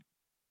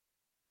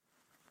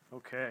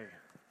Okay.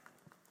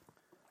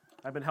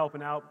 I've been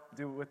helping out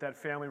with that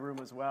family room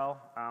as well.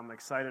 I'm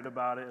excited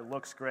about it. It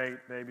looks great.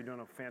 They've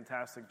doing a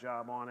fantastic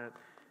job on it.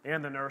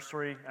 And the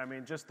nursery. I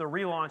mean, just the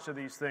relaunch of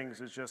these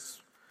things is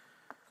just,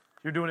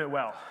 you're doing it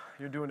well.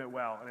 You're doing it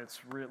well, and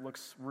it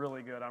looks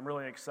really good. I'm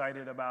really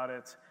excited about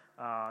it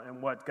and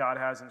what God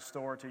has in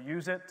store to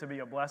use it to be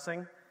a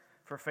blessing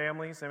for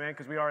families. Amen,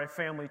 because we are a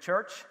family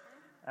church.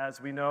 As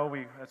we know,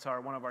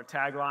 one of our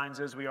taglines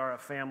is we are a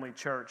family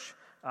church.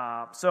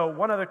 So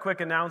one other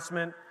quick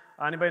announcement.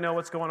 Anybody know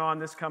what's going on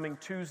this coming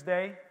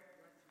Tuesday?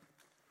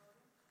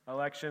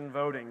 Election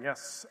voting,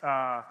 yes.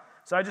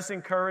 So I just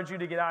encourage you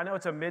to get out. I know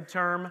it's a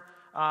midterm,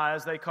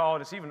 as they call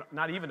it. It's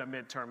not even a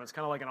midterm. It's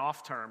kind of like an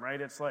off term,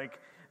 right? It's like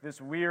this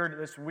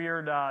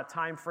weird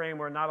time frame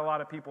where not a lot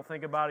of people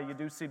think about it. You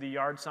do see the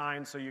yard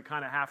signs, so you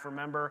kind of half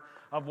remember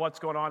of what's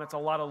going on. It's a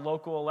lot of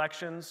local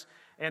elections.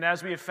 And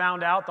as we had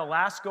found out the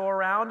last go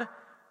around,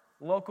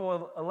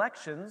 local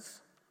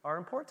elections are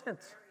important.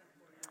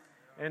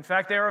 In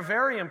fact, they are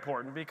very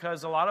important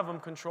because a lot of them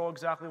control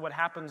exactly what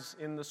happens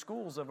in the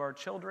schools of our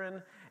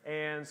children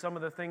and some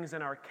of the things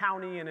in our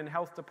county and in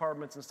health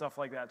departments and stuff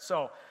like that.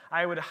 So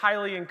I would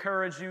highly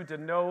encourage you to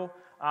know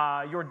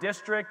your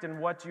district and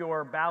what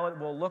your ballot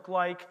will look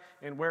like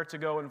and where to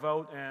go and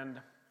vote.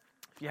 And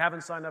if you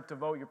haven't signed up to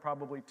vote, you're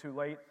probably too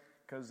late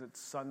because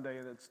it's Sunday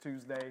and it's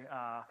Tuesday.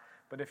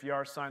 But if you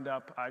are signed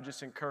up, I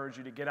just encourage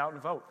you to get out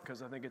and vote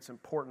because I think it's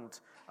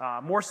important.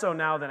 More so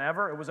now than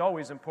ever. It was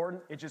always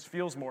important. It just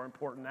feels more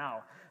important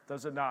now,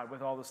 does it not,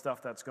 with all the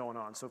stuff that's going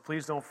on. So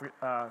please don't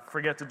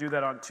forget to do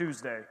that on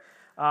Tuesday.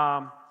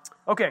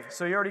 Okay,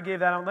 so you already gave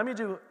that out. Let me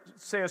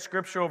say a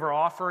scripture over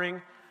offering.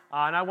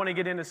 And I want to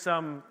get into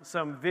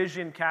some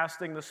vision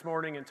casting this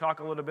morning and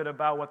talk a little bit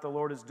about what the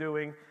Lord is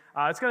doing.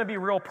 It's going to be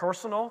real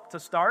personal to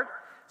start.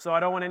 So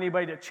I don't want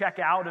anybody to check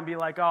out and be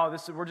like, oh,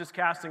 we're just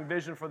casting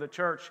vision for the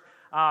church.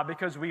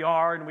 Because we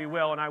are and we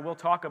will, and I will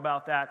talk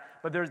about that.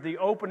 But there's the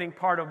opening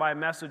part of my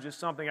message is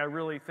something I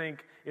really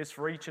think is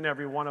for each and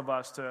every one of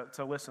us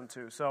to listen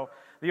to. So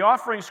the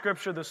offering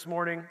scripture this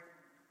morning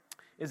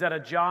is out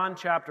of John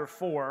chapter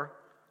 4,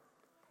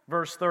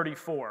 verse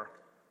 34.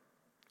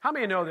 How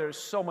many know there's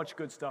so much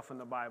good stuff in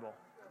the Bible?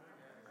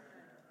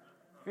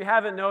 If you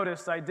haven't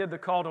noticed, I did the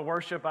call to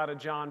worship out of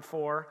John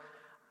 4.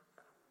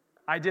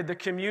 I did the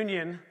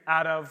communion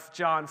out of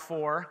John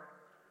 4.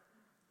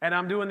 And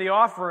I'm doing the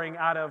offering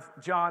out of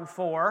John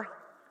 4.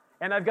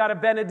 And I've got a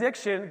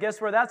benediction.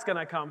 Guess where that's going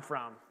to come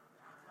from?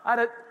 Out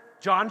of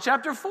John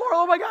chapter 4.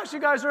 Oh my gosh, you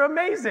guys are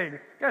amazing. You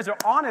guys are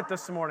on it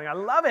this morning. I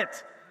love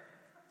it.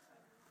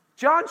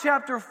 John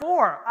chapter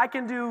 4. I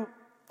can do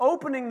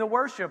opening the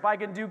worship. I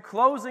can do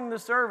closing the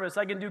service.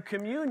 I can do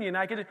communion.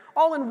 I can do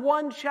all in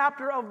one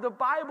chapter of the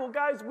Bible.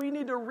 Guys, we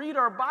need to read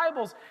our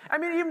Bibles. I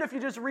mean, even if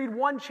you just read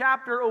one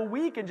chapter a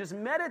week and just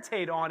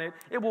meditate on it,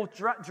 it will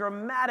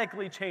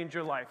dramatically change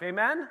your life.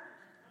 Amen?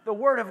 The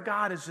Word of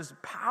God is just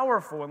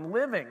powerful and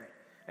living.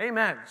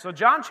 Amen. So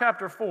John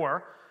chapter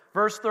 4,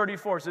 verse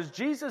 34 says,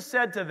 Jesus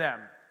said to them,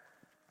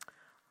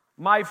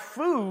 "My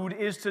food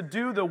is to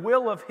do the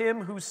will of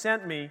him who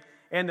sent me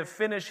and to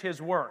finish his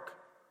work."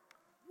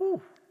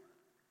 Woo.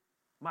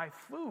 My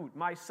food,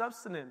 my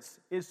sustenance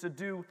is to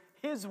do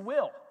his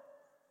will.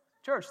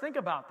 Church, think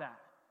about that.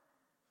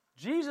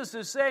 Jesus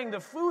is saying the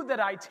food that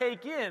I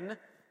take in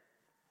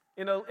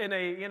a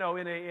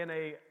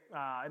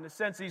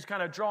sense, he's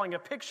kind of drawing a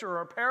picture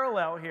or a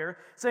parallel here,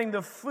 saying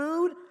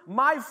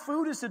my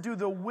food is to do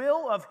the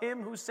will of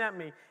him who sent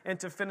me and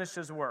to finish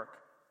his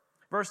work.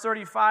 Verse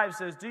 35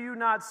 says, "Do you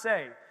not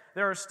say,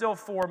 there are still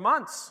 4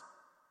 months?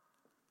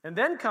 And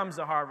then comes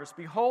the harvest.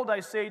 Behold, I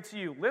say to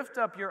you, lift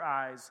up your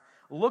eyes,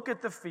 look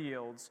at the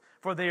fields,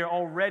 for they are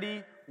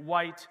already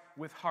white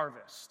with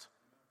harvest."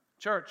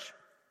 Church,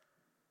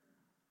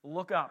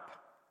 look up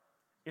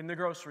in the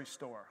grocery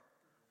store.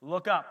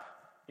 Look up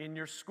in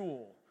your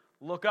school.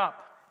 Look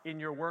up in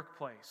your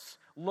workplace.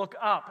 Look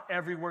up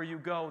everywhere you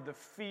go. The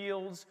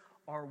fields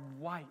are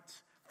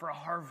white for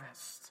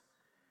harvest.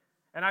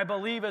 And I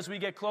believe as we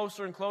get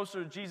closer and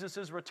closer to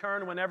Jesus'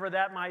 return, whenever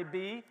that might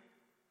be,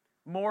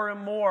 more and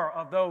more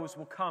of those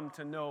will come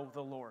to know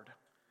the Lord.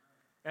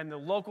 And the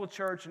local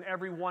church and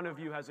every one of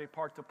you has a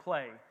part to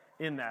play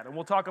in that. And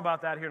we'll talk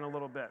about that here in a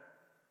little bit.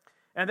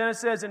 And then it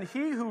says, "And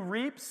he who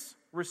reaps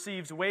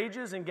receives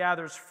wages and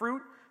gathers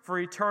fruit for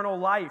eternal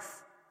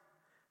life,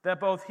 that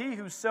both he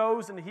who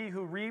sows and he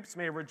who reaps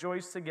may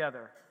rejoice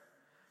together.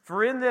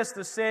 For in this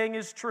the saying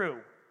is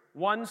true,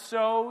 one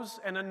sows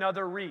and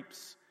another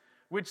reaps,"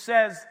 which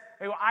says,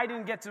 hey, well, I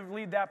didn't get to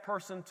lead that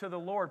person to the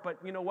Lord, but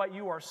you know what?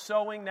 You are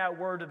sowing that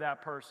word to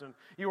that person.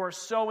 You are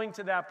sowing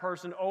to that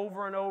person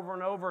over and over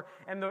and over.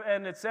 And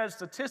it says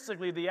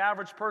statistically the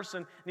average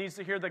person needs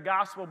to hear the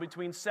gospel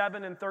between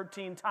 7 and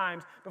 13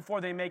 times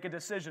before they make a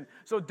decision.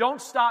 So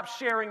don't stop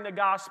sharing the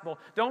gospel.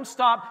 Don't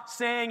stop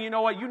saying, you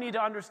know what, you need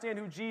to understand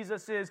who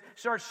Jesus is.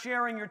 Start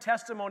sharing your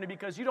testimony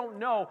because you don't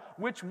know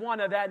which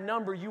one of that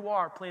number you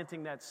are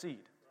planting that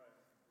seed.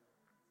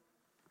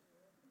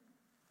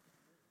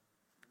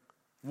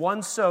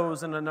 One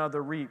sows and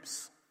another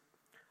reaps.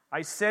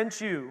 I sent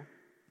you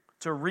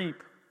to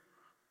reap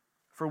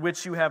for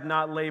which you have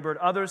not labored.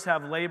 Others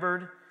have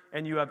labored,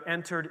 and you have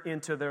entered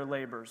into their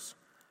labors.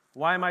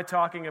 Why am I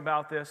talking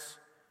about this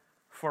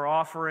for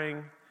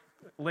offering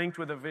linked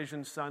with a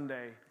Vision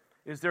Sunday?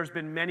 Is there's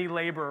been many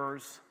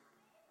laborers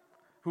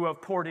who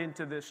have poured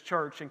into this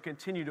church and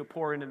continue to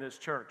pour into this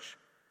church,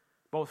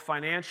 both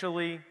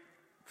financially,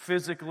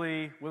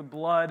 physically, with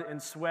blood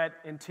and sweat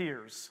and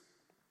tears.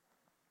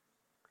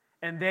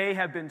 And they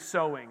have been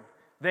sowing.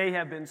 They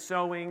have been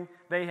sowing.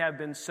 They have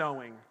been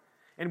sowing.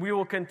 And we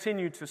will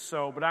continue to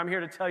sow. But I'm here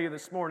to tell you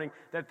this morning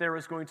that there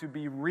is going to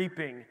be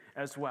reaping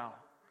as well.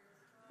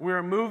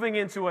 We're moving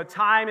into a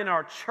time in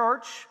our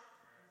church,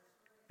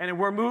 and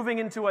we're moving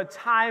into a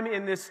time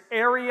in this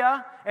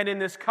area and in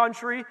this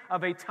country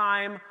of a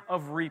time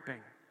of reaping.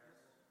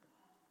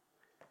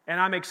 And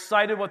I'm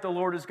excited what the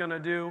Lord is going to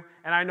do.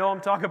 And I know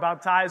I'm talking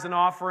about tithes and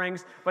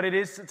offerings, but it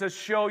is to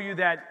show you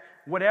that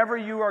whatever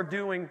you are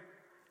doing,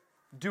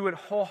 do it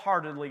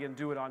wholeheartedly and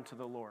do it unto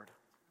the Lord.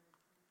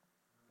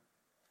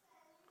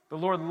 The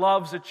Lord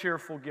loves a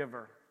cheerful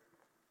giver.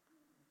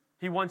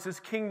 He wants His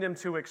kingdom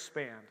to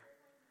expand.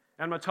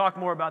 And I'm going to talk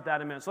more about that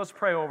in a minute. So let's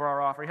pray over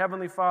our offering.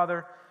 Heavenly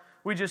Father,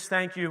 we just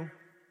thank you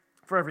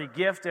for every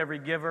gift, every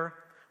giver.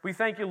 We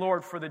thank you,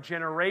 Lord, for the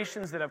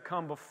generations that have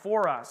come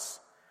before us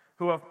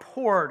who have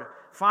poured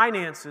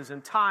finances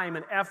and time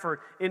and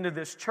effort into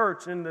this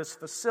church, into this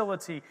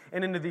facility,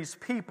 and into these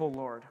people,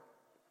 Lord.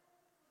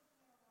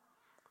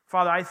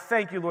 Father, I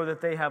thank you, Lord,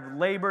 that they have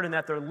labored and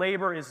that their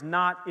labor is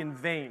not in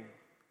vain.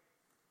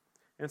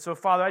 And so,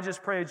 Father, I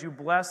just pray that you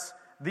bless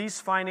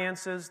these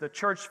finances, the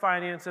church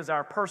finances,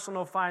 our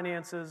personal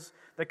finances,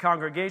 the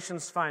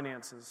congregation's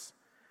finances.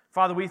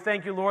 Father, we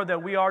thank you, Lord,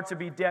 that we are to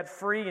be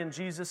debt-free in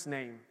Jesus'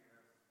 name.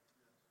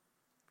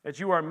 That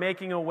you are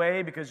making a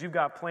way because you've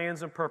got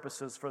plans and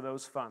purposes for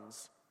those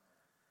funds.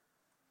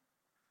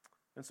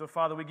 And so,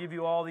 Father, we give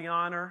you all the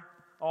honor,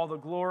 all the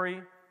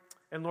glory.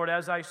 And Lord,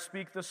 as I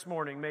speak this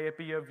morning, may it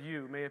be of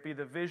you. May it be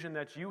the vision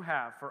that you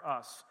have for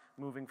us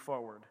moving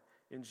forward.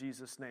 In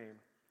Jesus' name.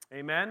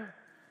 Amen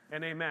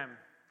and amen.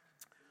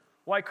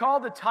 Well, I call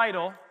the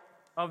title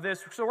of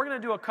this, so we're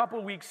going to do a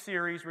couple-week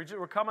series.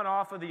 We're coming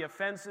off of the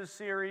Offenses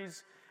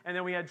series, and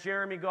then we had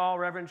Jeremy Gall,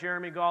 Reverend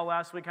Jeremy Gall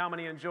last week. How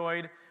many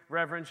enjoyed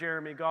Reverend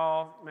Jeremy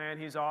Gall? Man,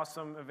 he's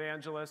awesome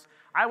evangelist.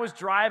 I was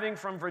driving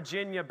from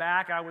Virginia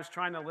back. I was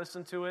trying to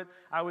listen to it.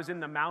 I was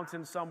in the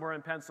mountains somewhere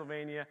in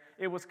Pennsylvania.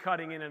 It was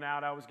cutting in and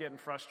out. I was getting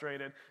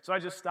frustrated. So I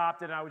just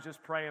stopped it, and I was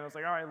just praying. I was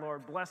like, all right,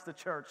 Lord, bless the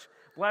church.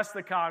 Bless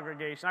the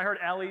congregation. I heard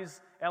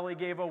Ellie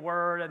gave a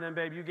word, and then,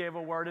 babe, you gave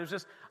a word. It was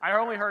just, I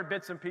only heard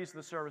bits and pieces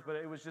of the service, but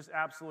it was just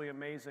absolutely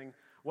amazing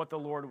what the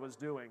Lord was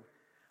doing.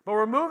 But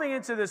we're moving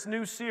into this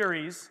new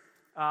series.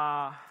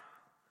 Got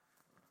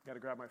to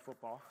grab my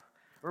football.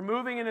 We're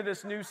moving into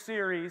this new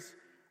series,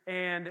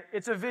 and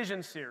it's a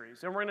vision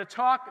series. And we're going to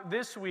talk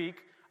this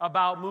week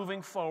about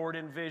moving forward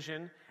in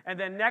vision. And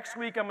then next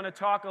week, I'm going to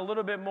talk a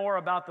little bit more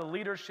about the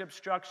leadership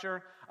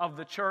structure of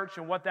the church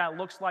and what that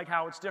looks like,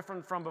 how it's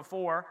different from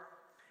before.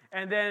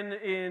 And then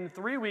in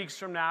 3 weeks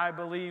from now, I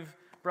believe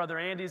Brother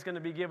Andy's going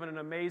to be giving an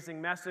amazing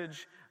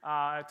message,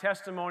 a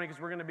testimony, because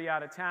we're going to be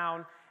out of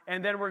town.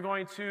 And then we're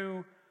going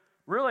to,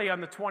 really on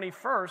the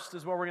 21st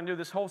is what we're going to do.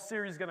 This whole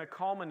series is going to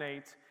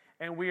culminate,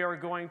 and we are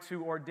going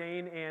to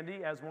ordain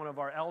Andy as one of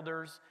our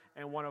elders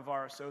and one of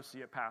our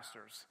associate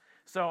pastors.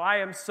 So I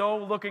am so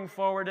looking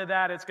forward to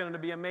that. It's going to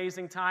be an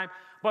amazing time.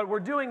 But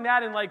we're doing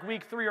that in like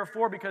week 3 or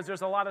 4 because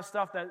there's a lot of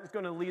stuff that is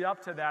going to lead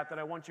up to that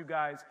I want you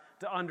guys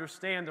to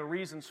understand the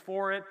reasons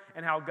for it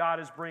and how God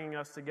is bringing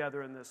us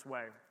together in this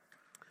way.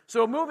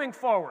 So moving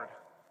forward.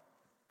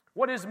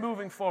 What is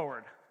moving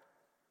forward?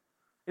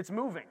 It's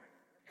moving.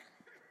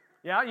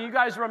 Yeah, you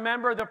guys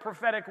remember the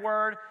prophetic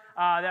word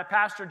that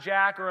Pastor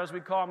Jack, or as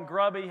we call him,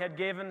 Grubby, had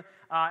given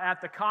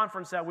at the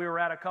conference that we were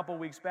at a couple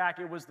weeks back.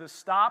 It was the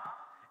stop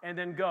and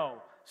then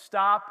go.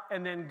 Stop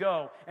and then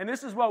go. And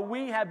this is what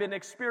we have been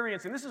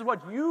experiencing. This is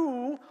what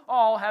you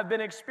all have been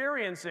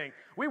experiencing.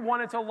 We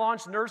wanted to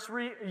launch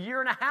nursery a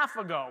year and a half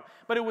ago,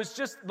 but it was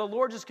just, the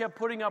Lord just kept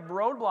putting up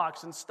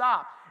roadblocks and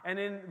stop. And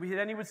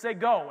then he would say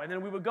go, and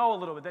then we would go a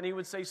little bit. Then he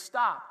would say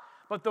stop.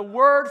 But the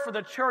word for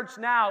the church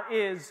now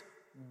is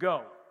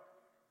go.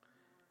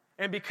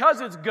 And because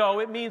it's go,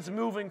 it means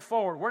moving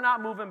forward. We're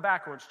not moving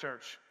backwards,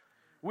 church.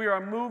 We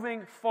are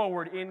moving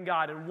forward in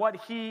God and what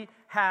He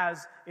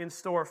has in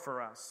store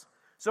for us.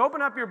 So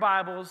open up your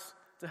Bibles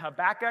to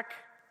Habakkuk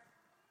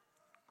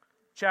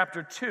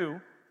chapter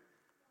 2.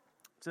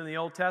 It's in the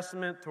Old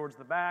Testament, towards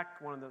the back,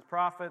 one of the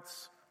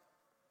prophets.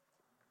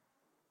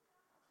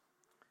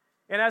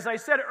 And as I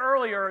said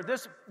earlier,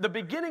 the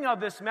beginning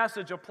of this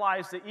message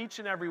applies to each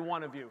and every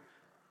one of you.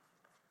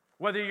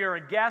 Whether you're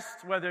a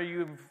guest, whether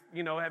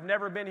have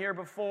never been here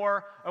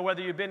before, or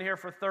whether you've been here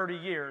for 30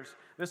 years,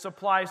 this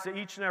applies to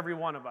each and every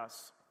one of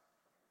us.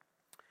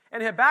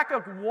 And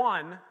Habakkuk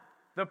 1,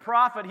 the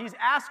prophet, he's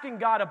asking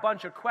God a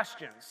bunch of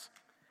questions.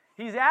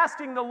 He's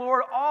asking the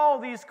Lord all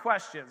these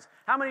questions.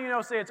 How many of you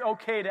know say it's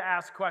okay to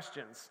ask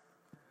questions?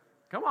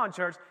 Come on,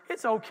 church.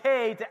 It's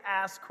okay to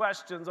ask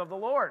questions of the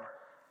Lord.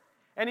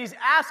 And he's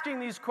asking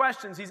these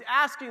questions. He's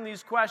asking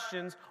these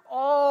questions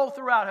all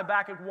throughout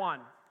Habakkuk 1.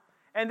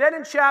 And then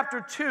in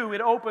chapter 2,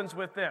 it opens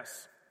with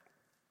this.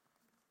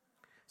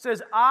 It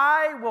says,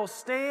 I will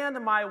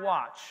stand my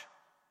watch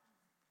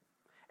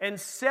and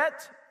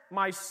set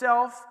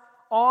myself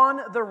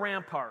on the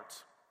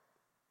rampart.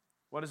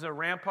 What is a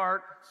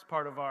rampart? It's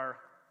part of our,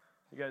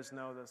 you guys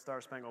know the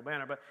Star Spangled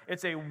Banner, but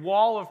it's a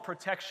wall of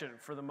protection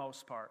for the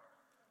most part.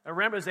 A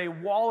rampart is a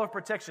wall of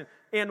protection.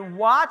 And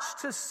watch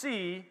to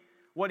see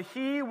what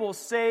he will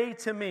say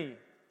to me,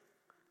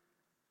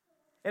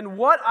 and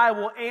what I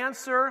will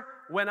answer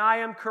when I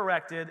am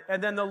corrected.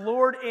 And then the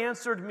Lord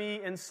answered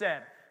me and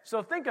said.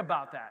 So think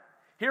about that.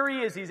 Here he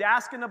is. He's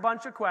asking a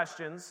bunch of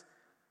questions.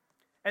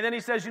 And then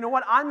he says, you know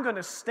what? I'm going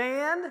to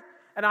stand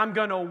and I'm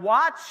going to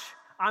watch.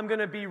 I'm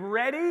going to be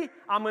ready.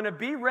 I'm going to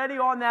be ready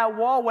on that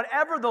wall.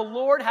 Whatever the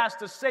Lord has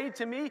to say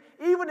to me,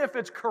 even if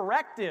it's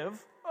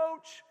corrective.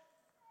 Ouch.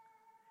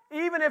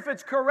 Even if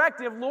it's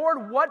corrective,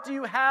 Lord, what do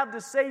you have to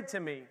say to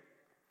me?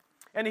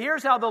 And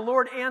here's how the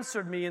Lord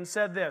answered me and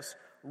said this,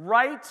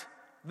 write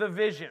the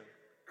vision.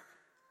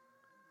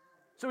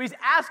 So he's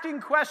asking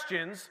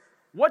questions.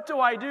 What do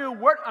I do?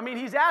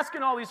 He's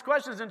asking all these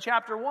questions in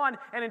chapter 1,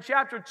 and in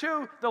chapter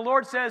 2, the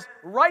Lord says,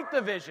 write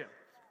the vision.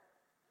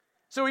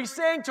 So he's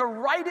saying to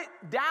write it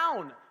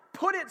down,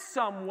 put it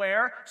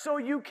somewhere so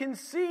you can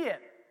see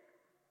it.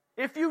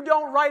 If you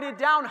don't write it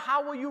down,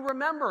 how will you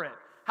remember it?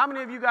 How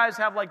many of you guys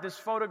have like this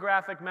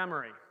photographic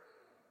memory?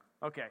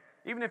 Okay,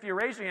 even if you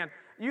raise your hand,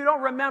 you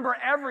don't remember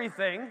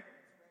everything.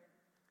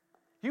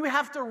 You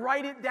have to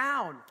write it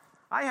down.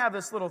 I have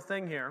this little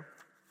thing here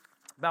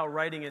about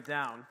writing it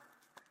down.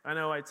 I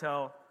know I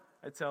tell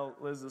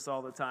Liz this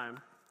all the time.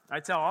 I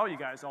tell all you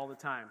guys all the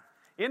time.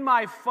 In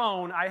my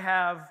phone, I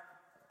have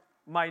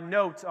my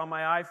notes on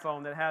my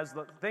iPhone that has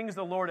the things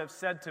the Lord has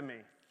said to me.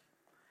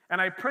 And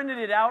I printed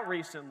it out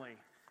recently.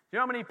 You know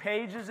how many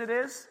pages it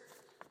is?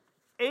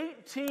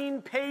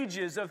 18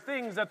 pages of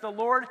things that the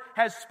Lord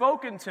has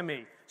spoken to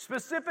me,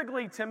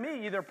 specifically to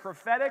me, either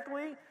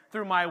prophetically,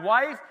 through my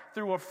wife,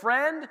 through a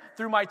friend,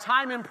 through my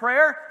time in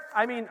prayer.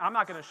 I'm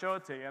not going to show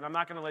it to you, and I'm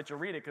not going to let you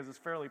read it because it's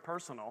fairly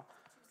personal.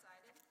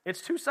 Two-sided?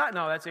 It's two-sided.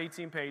 No, that's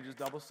 18 pages,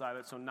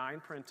 double-sided, so 9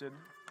 printed,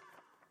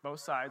 both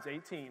sides,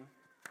 18.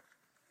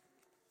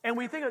 And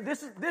we think of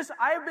this.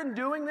 I've been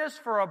doing this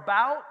for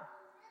about,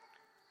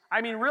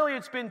 really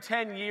it's been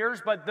 10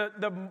 years, but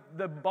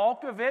the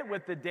bulk of it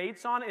with the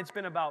dates on it, it's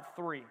been about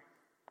 3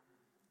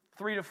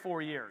 to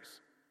 4 years.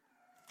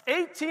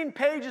 18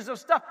 pages of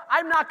stuff.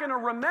 I'm not going to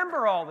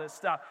remember all this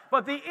stuff.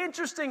 But the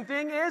interesting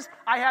thing is,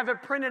 I have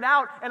it printed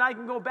out and I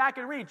can go back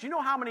and read. Do you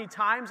know how many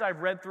times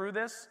I've read through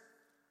this?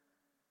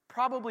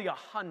 Probably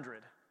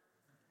 100.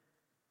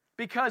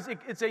 Because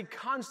it's a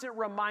constant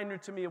reminder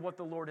to me of what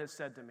the Lord has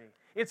said to me.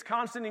 It's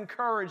constant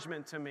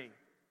encouragement to me.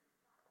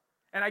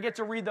 And I get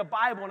to read the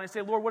Bible and I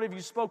say, Lord, what have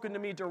you spoken to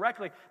me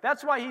directly?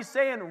 That's why he's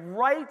saying,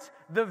 write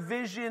the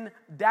vision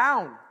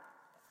down.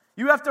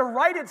 You have to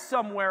write it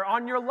somewhere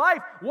on your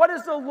life. What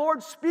is the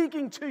Lord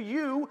speaking to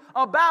you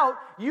about?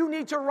 You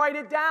need to write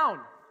it down.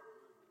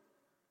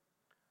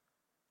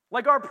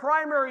 Like our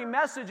primary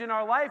message in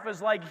our life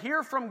is like,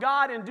 hear from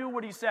God and do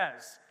what he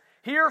says.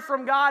 Hear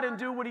from God and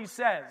do what he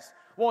says.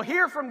 Well,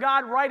 hear from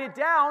God, write it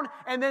down,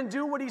 and then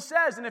do what he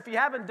says. And if you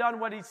haven't done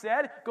what he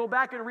said, go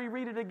back and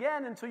reread it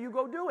again until you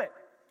go do it.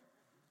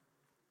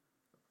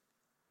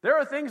 There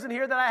are things in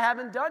here that I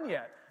haven't done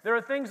yet. There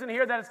are things in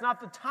here that it's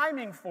not the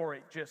timing for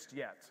it just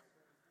yet.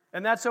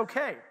 And that's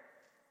okay.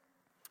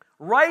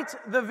 Write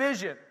the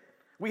vision.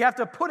 We have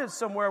to put it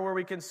somewhere where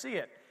we can see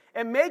it.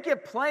 And make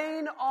it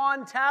plain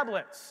on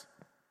tablets.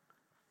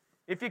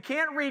 If you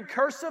can't read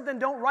cursive, then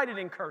don't write it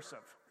in cursive.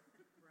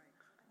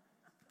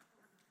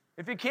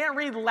 If you can't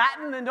read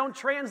Latin, then don't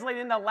translate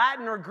into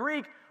Latin or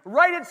Greek.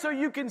 Write it so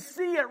you can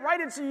see it. Write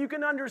it so you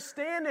can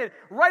understand it.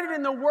 Write it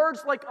in the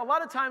words. Like a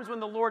lot of times when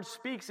the Lord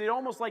speaks, it's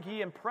almost like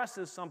he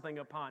impresses something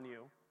upon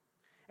you.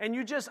 And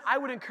I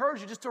would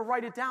encourage you just to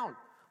write it down,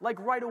 like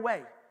right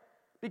away.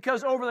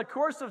 Because over the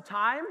course of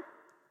time,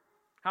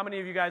 how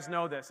many of you guys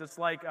know this? It's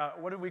like,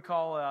 what did we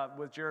call,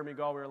 with Jeremy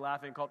Gall, we were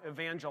laughing, called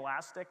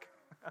evangelistic.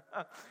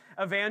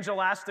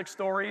 Evangelistic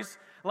stories.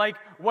 Like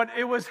what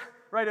it was,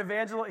 right,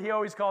 he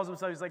always calls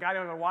himself, he's like, I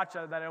don't even watch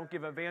that, I don't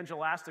give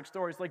evangelistic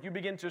stories. Like you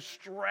begin to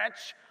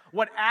stretch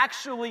what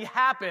actually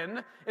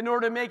happened in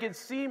order to make it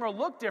seem or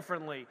look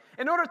differently.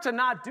 In order to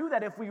not do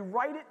that, if we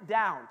write it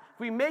down, if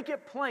we make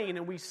it plain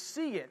and we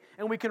see it,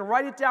 and we can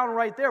write it down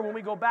right there, when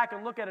we go back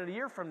and look at it a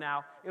year from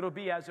now, it'll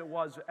be as it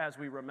was as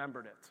we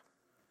remembered it.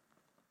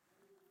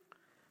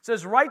 It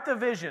says, write the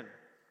vision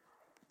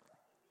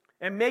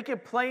and make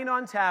it plain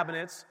on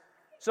tablets.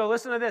 So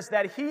listen to this,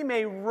 that he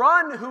may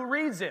run who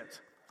reads it.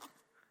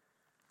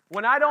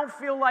 When I don't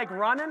feel like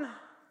running,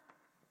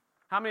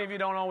 how many of you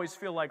don't always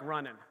feel like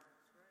running?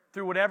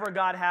 Through whatever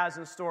God has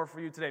in store for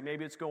you today.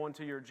 Maybe it's going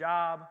to your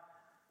job.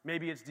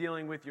 Maybe it's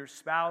dealing with your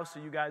spouse. So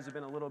you guys have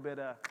been a little bit,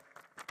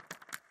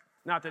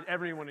 not that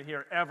everyone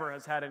here ever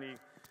has had any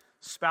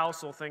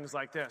spousal things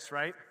like this,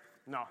 right?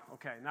 No,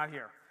 okay, not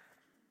here.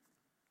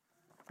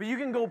 But you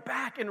can go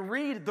back and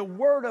read the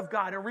Word of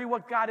God and read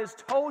what God has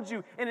told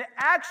you, and it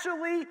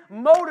actually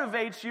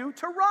motivates you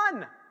to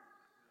run.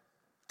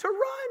 To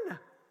run.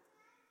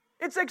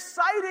 It's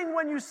exciting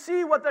when you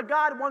see what the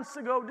God wants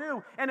to go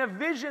do and a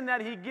vision that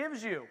He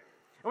gives you.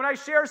 And when I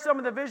share some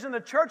of the vision of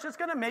the church, it's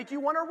going to make you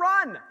want to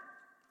run.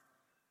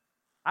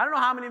 I don't know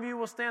how many of you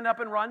will stand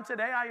up and run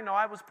today.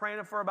 I was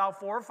praying for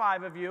about 4 or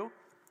 5 of you.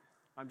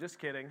 I'm just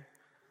kidding.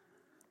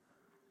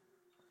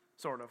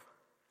 Sort of.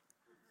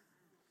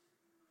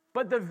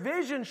 But the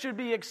vision should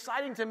be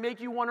exciting to make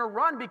you want to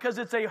run because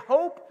it's a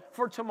hope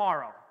for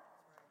tomorrow.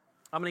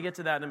 I'm going to get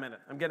to that in a minute.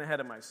 I'm getting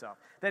ahead of myself.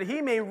 That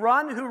he may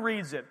run who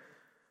reads it.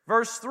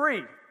 Verse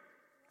 3.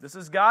 This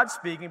is God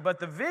speaking. But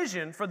the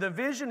vision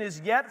is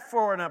yet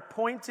for an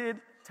appointed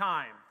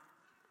time.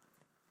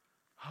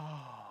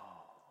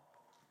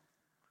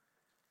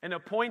 An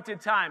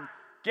appointed time.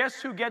 Guess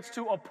who gets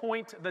to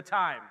appoint the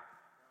time?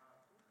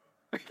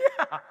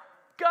 Yeah,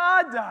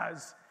 God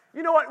does.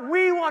 You know what?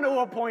 We want to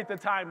appoint the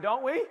time,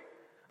 don't we?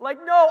 Like,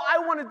 no, I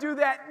want to do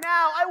that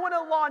now. I want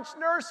to launch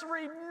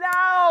nursery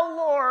now,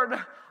 Lord.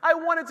 I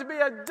want it to be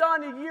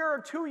done a year or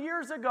 2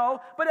 years ago,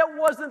 but it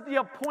wasn't the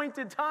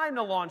appointed time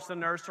to launch the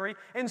nursery,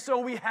 and so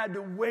we had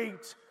to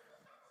wait.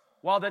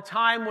 While the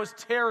time was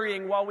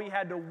tarrying, while we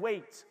had to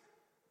wait.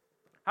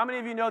 How many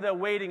of you know that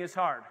waiting is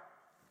hard?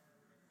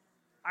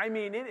 I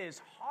mean, it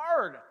is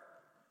hard,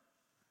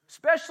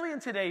 especially in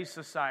today's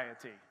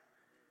society.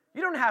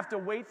 You don't have to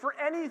wait for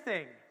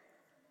anything.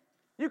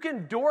 You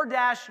can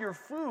DoorDash your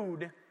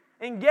food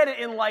and get it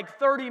in like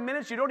 30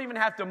 minutes. You don't even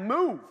have to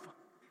move.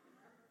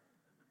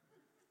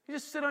 You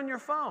just sit on your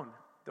phone.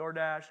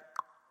 DoorDash,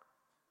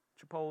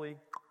 Chipotle,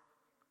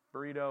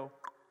 burrito,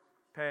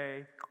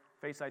 pay,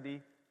 Face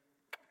ID,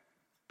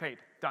 paid,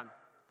 done.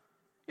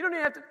 You don't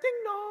even have to ding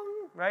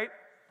dong, right?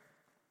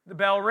 The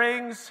bell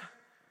rings.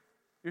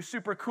 Your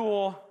super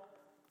cool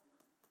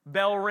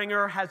bell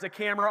ringer has a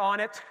camera on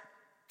it.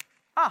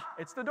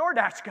 It's the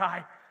DoorDash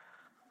guy.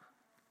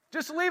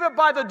 Just leave it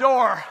by the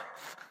door.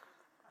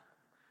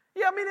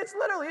 Yeah, I mean,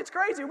 it's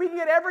crazy. We can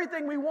get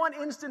everything we want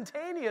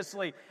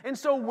instantaneously. And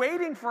so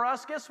waiting for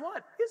us, guess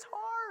what? Is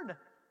hard.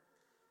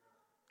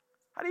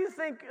 How do you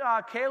think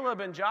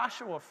Caleb and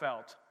Joshua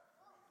felt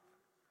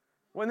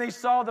when they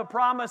saw the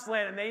promised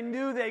land and they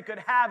knew they could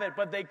have it,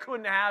 but they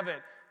couldn't have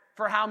it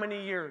for how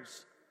many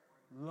years?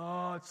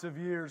 Lots of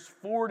years,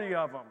 40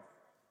 of them.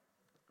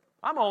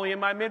 I'm only in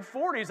my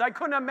mid-40s. I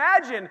couldn't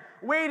imagine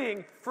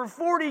waiting for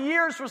 40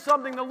 years for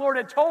something the Lord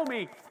had told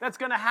me that's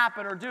going to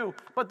happen or do.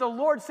 But the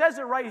Lord says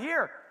it right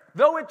here.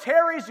 Though it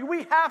tarries,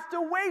 we have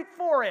to wait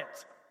for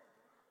it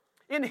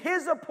in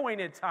His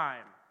appointed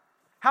time.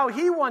 How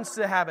He wants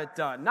to have it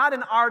done, not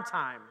in our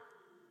time.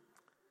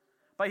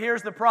 But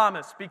here's the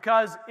promise,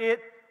 because it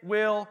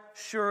will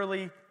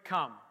surely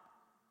come.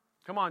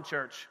 Come on,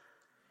 church.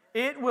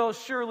 It will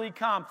surely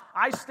come.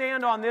 I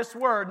stand on this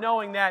word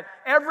knowing that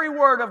every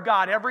word of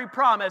God, every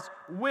promise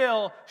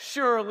will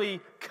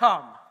surely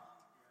come.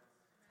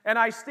 And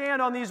I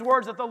stand on these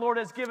words that the Lord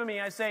has given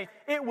me. I say,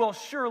 it will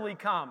surely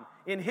come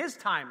in His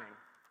timing.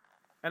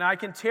 And I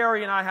can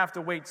tarry and I have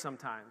to wait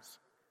sometimes.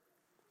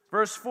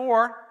 Verse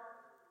 4,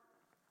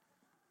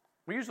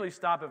 we usually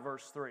stop at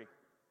verse 3.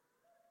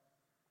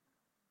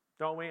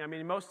 Don't we? I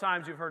mean, most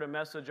times you've heard a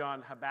message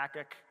on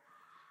Habakkuk.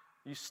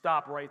 You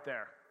stop right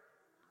there.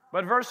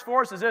 But verse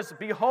 4 says this,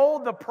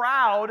 behold the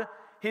proud,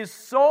 his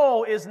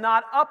soul is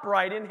not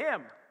upright in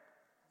him.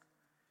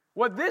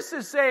 What this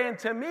is saying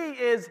to me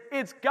is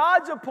it's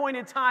God's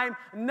appointed time,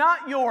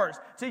 not yours.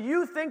 Do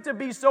you think to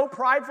be so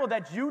prideful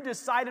that you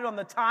decided on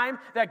the time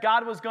that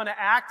God was going to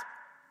act?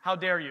 How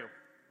dare you?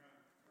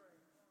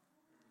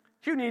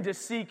 You need to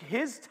seek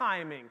His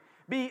timing.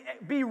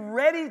 Be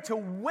ready to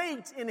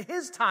wait in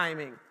His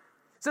timing.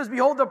 It says,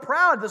 behold the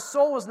proud, the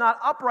soul is not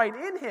upright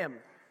in him.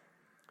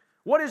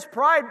 What is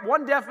pride?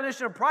 One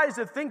definition of pride is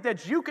to think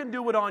that you can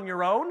do it on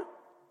your own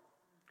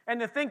and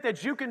to think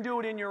that you can do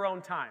it in your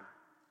own time.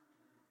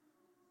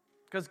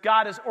 Because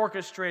God is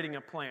orchestrating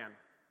a plan.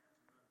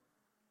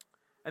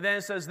 And then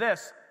it says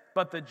this,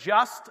 but the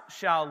just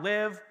shall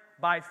live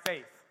by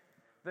faith.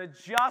 The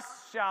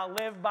just shall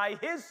live by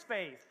His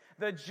faith.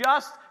 The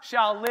just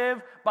shall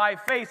live by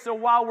faith. So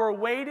while we're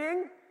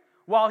waiting,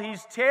 while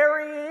He's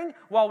tarrying,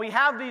 while we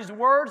have these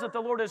words that the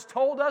Lord has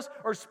told us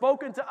or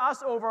spoken to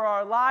us over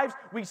our lives,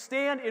 we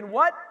stand in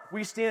what?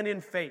 We stand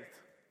in faith.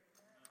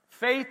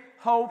 Faith,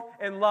 hope,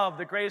 and love.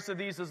 The greatest of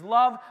these is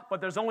love,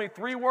 but there's only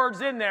 3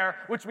 words in there,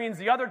 which means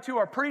the other 2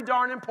 are pretty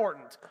darn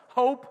important.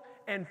 Hope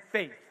and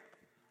faith.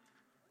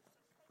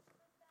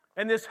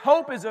 And this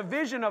hope is a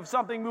vision of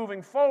something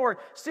moving forward,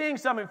 seeing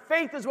something.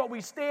 Faith is what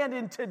we stand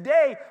in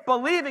today,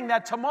 believing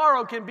that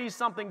tomorrow can be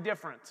something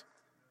different.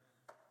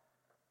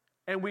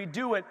 And we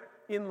do it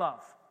in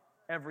love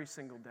every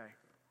single day.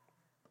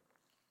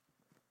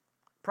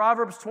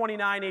 Proverbs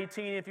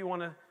 29:18, if you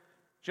want to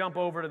jump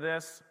over to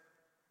this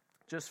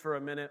just for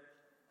a minute.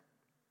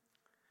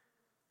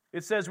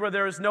 It says where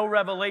there is no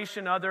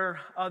revelation, other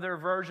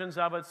versions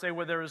of it say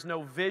where there is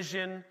no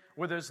vision,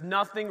 where there's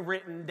nothing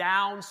written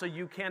down so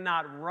you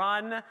cannot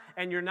run,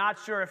 and you're not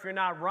sure if you're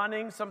not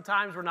running.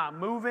 Sometimes we're not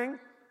moving.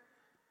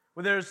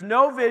 Where there's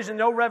no vision,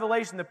 no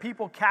revelation, the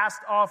people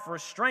cast off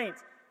restraint.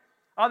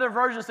 Other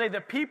versions say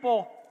the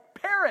people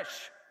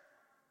perish.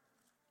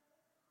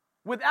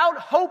 Without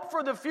hope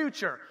for the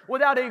future,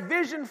 without a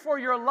vision for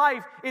your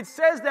life, it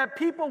says that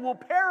people will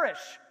perish.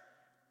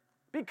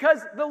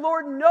 Because the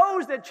Lord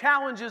knows that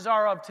challenges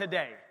are of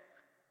today.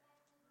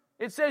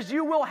 It says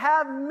you will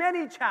have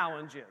many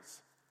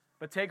challenges.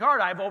 But take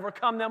heart, I've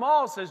overcome them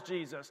all, says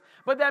Jesus.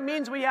 But that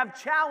means we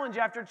have challenge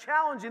after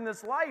challenge in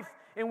this life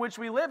in which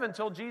we live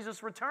until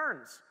Jesus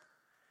returns.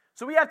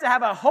 So we have to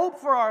have a hope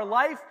for our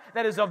life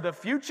that is of the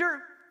future,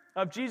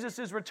 of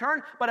Jesus'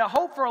 return, but a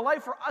hope for a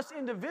life for us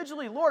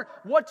individually. Lord,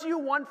 what do you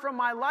want from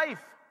my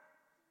life?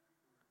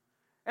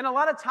 And a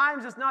lot of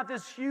times it's not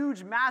this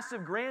huge,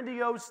 massive,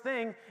 grandiose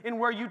thing in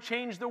where you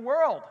change the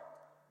world.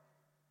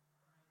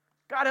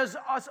 God has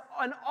us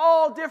in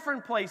all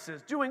different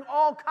places, doing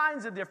all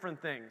kinds of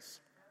different things.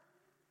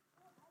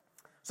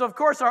 So, of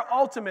course, our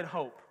ultimate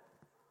hope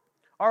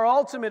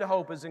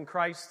is in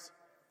Christ,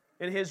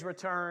 in His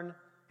return,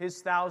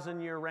 His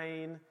 1,000-year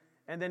reign,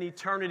 and then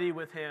eternity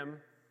with Him.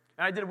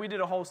 And we did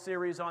a whole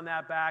series on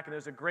that back, and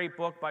there's a great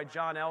book by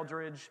John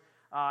Eldridge.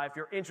 If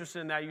you're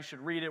interested in that, you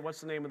should read it.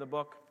 What's the name of the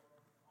book?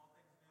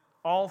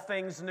 All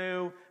Things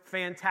New.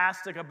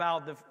 Fantastic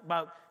about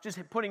just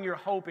putting your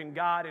hope in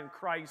God and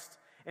Christ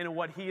and in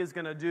what He is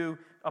going to do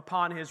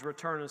upon His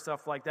return and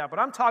stuff like that. But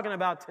I'm talking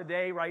about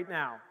today, right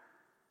now.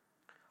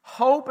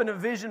 Hope and a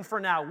vision for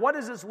now. What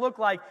does this look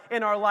like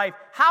in our life?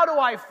 How do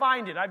I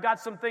find it? I've got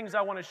some things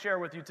I want to share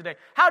with you today.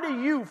 How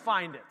do you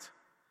find it?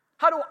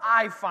 How do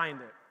I find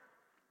it?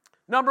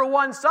 Number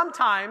one,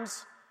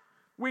 sometimes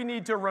we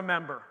need to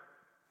remember.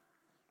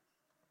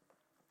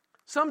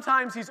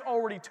 Sometimes He's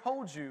already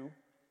told you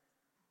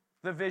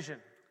the vision.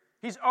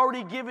 He's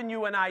already given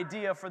you an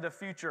idea for the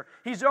future.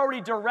 He's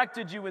already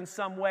directed you in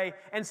some way,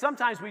 and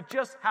sometimes we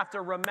just have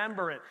to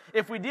remember it.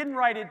 If we didn't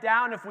write it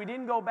down, if we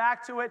didn't go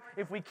back to it,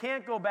 if we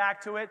can't go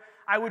back to it,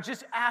 I would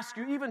just ask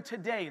you, even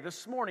today,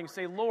 this morning,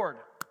 say, Lord,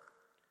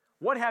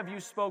 what have you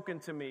spoken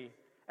to me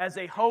as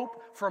a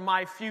hope for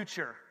my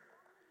future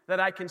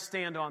that I can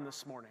stand on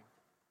this morning?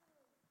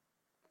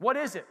 What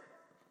is it?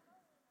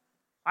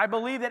 I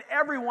believe that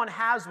everyone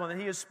has one, that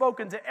He has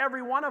spoken to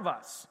every one of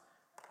us.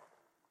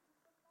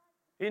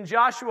 In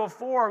Joshua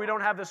 4, we don't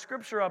have the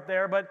scripture up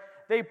there, but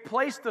they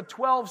placed the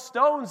 12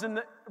 stones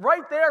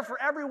right there for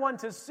everyone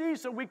to see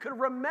so we could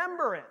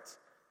remember it.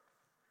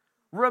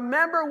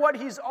 Remember what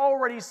He's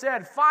already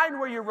said. Find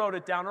where you wrote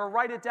it down or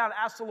write it down.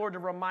 Ask the Lord to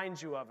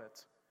remind you of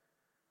it.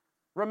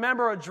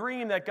 Remember a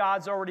dream that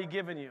God's already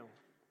given you.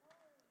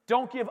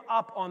 Don't give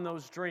up on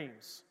those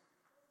dreams.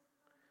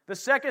 The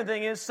second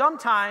thing is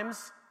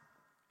sometimes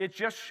it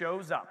just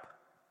shows up.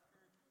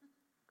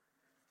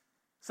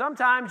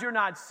 Sometimes you're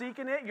not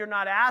seeking it, you're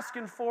not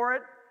asking for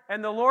it,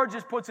 and the Lord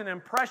just puts an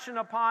impression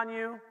upon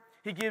you.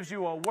 He gives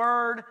you a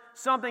word.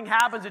 Something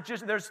happens.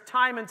 There's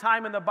time and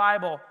time in the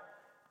Bible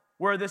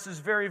where this is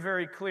very,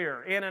 very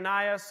clear.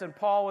 Ananias and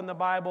Paul in the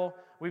Bible,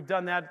 we've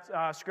done that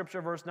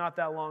scripture verse not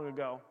that long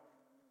ago.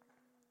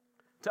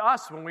 To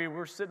us, when we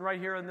were sitting right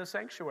here in the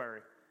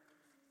sanctuary,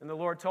 and the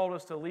Lord told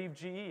us to leave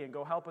GE and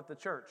go help at the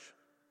church.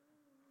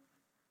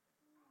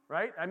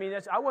 Right? I mean,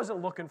 I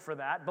wasn't looking for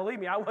that.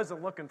 Believe me, I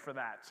wasn't looking for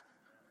that.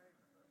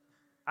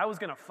 I was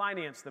going to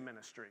finance the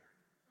ministry.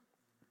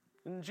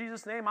 In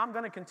Jesus' name, I'm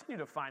going to continue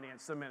to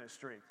finance the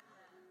ministry.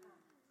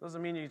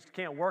 Doesn't mean you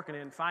can't work in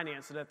it and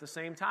finance it at the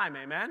same time,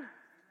 amen?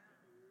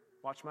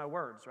 Watch my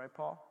words, right,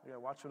 Paul? You got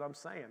to watch what I'm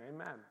saying,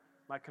 amen.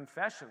 My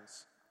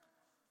confessions.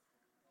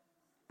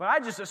 But I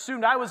just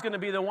assumed I was going to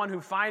be the one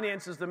who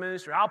finances the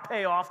ministry. I'll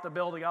pay off the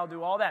building, I'll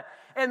do all that.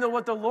 And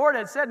what the Lord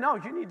had said, no,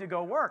 you need to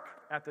go work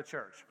at the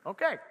church.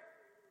 Okay.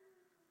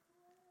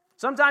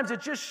 Sometimes it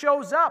just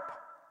shows up.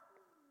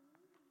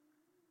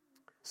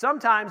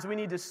 Sometimes we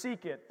need to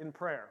seek it in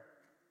prayer.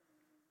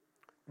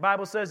 The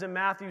Bible says in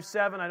Matthew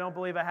 7, I don't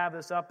believe I have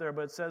this up there,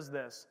 but it says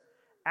this: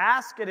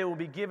 ask and it will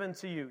be given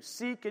to you.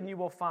 Seek and you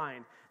will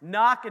find.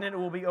 Knock and it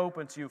will be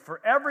open to you.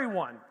 For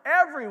everyone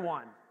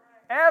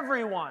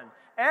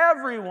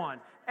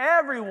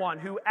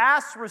who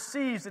asks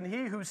receives, and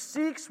he who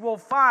seeks will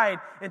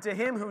find, and to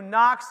him who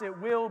knocks it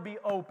will be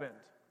opened.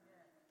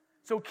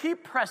 So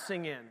keep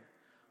pressing in.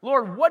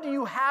 Lord, what do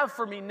you have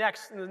for me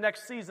next in the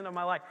next season of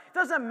my life? It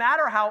doesn't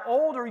matter how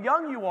old or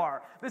young you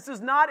are. This is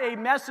not a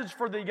message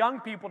for the young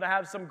people to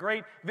have some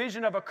great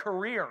vision of a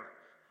career.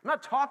 I'm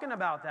not talking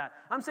about that.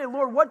 I'm saying,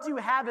 Lord, what do you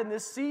have in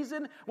this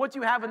season? What do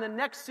you have in the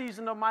next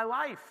season of my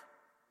life?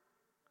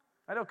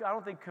 I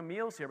don't think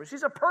Camille's here, but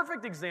she's a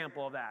perfect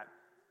example of that.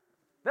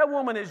 That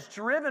woman is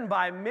driven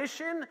by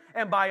mission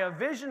and by a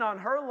vision on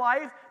her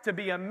life to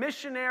be a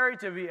missionary,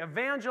 to be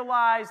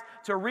evangelized,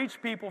 to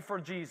reach people for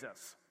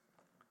Jesus.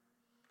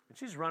 And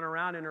she's running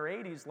around in her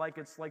 80s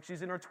like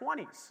she's in her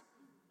 20s.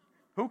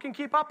 Who can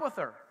keep up with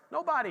her?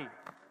 Nobody.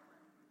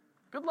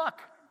 Good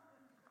luck.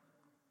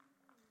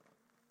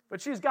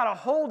 But she's got a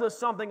hold of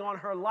something on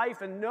her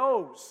life and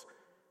knows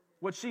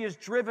what she is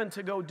driven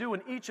to go do,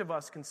 and each of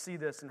us can see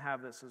this and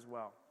have this as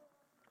well.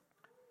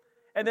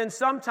 And then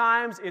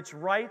sometimes it's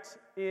right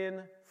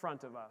in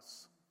front of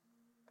us.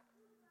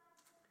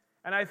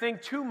 And I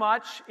think too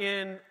much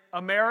in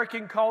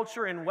American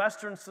culture, in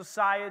Western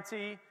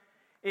society,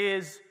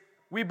 is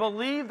we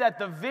believe that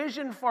the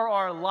vision for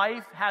our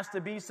life has to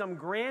be some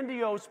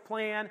grandiose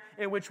plan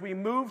in which we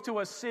move to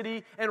a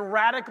city and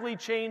radically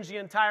change the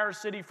entire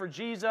city for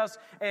Jesus,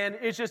 and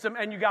it's just,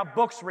 and you got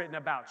books written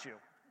about you.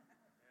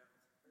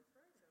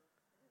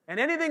 And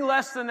anything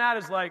less than that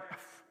is like,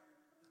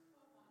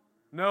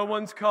 no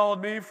one's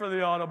called me for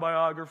the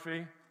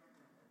autobiography.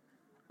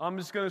 I'm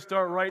just going to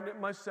start writing it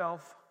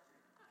myself.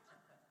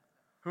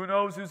 Who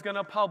knows who's going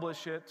to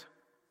publish it?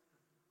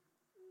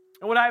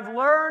 And what I've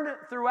learned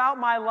throughout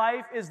my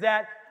life is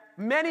that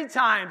many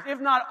times, if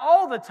not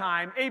all the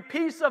time, a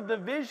piece of the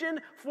vision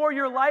for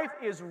your life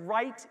is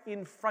right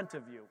in front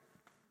of you.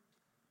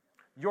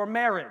 Your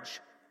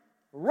marriage,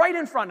 right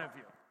in front of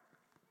you.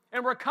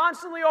 And we're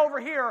constantly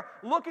over here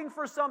looking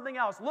for something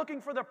else,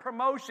 looking for the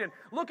promotion,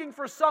 looking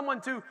for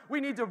someone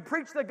we need to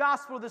preach the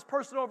gospel to this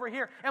person over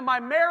here, and my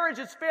marriage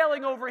is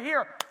failing over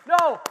here.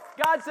 No,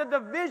 God said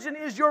the vision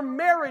is your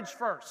marriage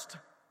first.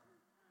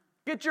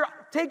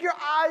 Take your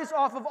eyes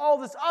off of all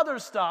this other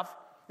stuff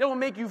that will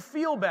make you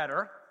feel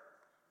better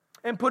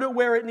and put it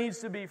where it needs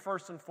to be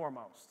first and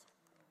foremost.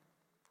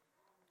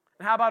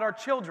 And how about our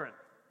children?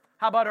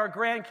 How about our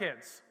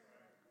grandkids?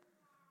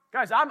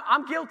 Guys,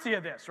 I'm guilty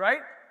of this,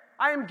 right?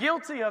 I am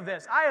guilty of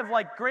this. I have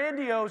like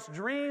grandiose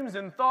dreams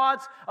and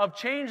thoughts of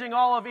changing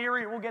all of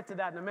Erie. We'll get to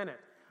that in a minute,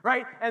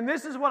 right? And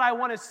this is what I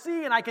want to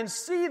see, and I can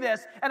see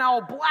this, and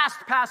I'll blast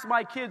past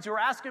my kids who are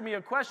asking me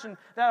a question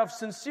that of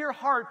sincere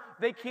heart,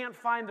 they can't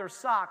find their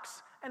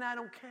socks, and I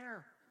don't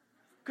care,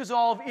 because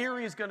all of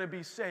Erie is going to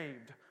be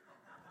saved,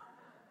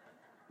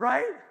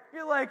 right?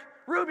 You're like,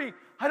 Ruby,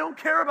 I don't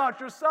care about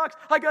your socks.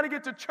 I got to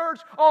get to church.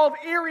 All of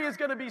Erie is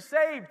going to be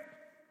saved.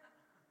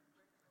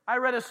 I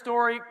read a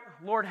story,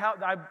 Lord,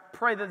 I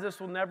pray that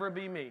this will never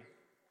be me.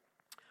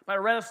 But I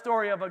read a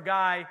story of a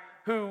guy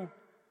who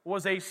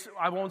was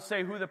I won't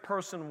say who the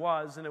person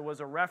was, and it was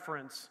a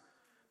reference,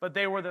 but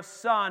they were the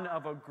son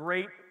of a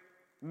great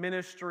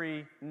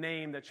ministry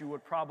name that you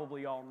would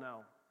probably all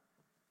know.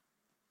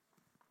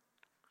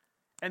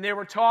 And they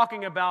were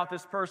talking about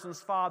this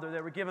person's father.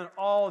 They were given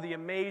all the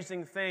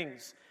amazing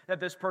things that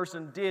this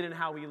person did and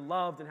how he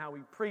loved and how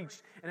he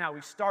preached and how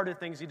he started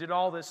things. He did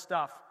all this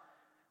stuff.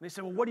 And they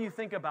said, well, what do you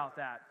think about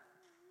that?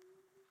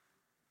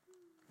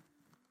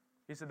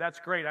 He said, that's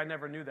great. I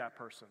never knew that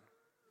person.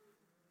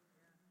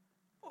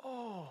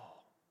 Oh.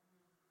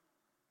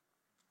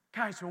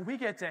 Guys, when we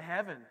get to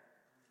heaven,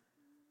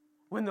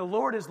 when the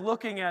Lord is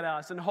looking at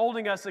us and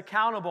holding us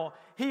accountable,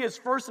 He is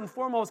first and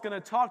foremost going to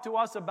talk to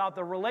us about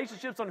the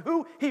relationships on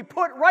who He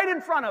put right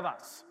in front of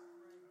us.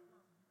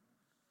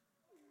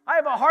 I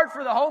have a heart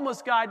for the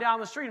homeless guy down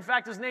the street. In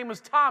fact, his name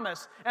was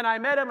Thomas, and I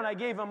met him, and I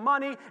gave him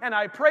money, and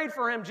I prayed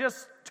for him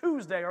just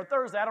Tuesday or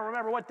Thursday. I don't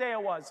remember what day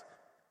it was.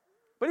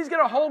 But he's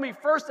going to hold me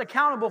first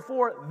accountable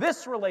for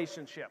this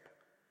relationship.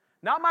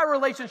 Not my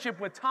relationship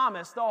with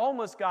Thomas, the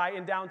homeless guy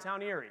in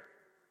downtown Erie.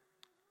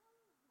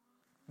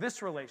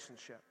 This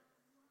relationship.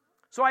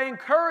 So I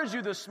encourage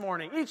you this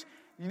morning.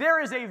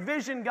 There is a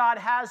vision God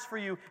has for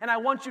you, and I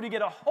want you to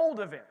get a hold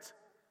of it.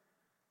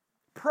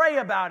 Pray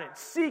about it.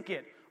 Seek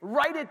it.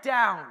 Write it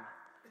down.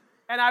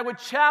 And I would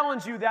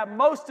challenge you that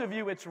most of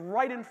you, it's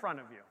right in front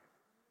of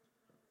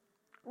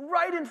you.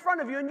 Right in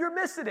front of you, and you're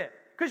missing it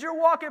because you're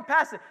walking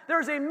past it.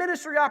 There's a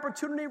ministry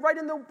opportunity right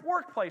in the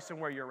workplace and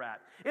where you're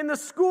at, in the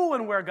school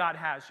and where God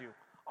has you.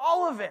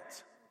 All of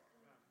it.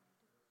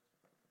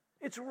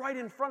 It's right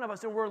in front of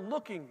us, and we're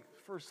looking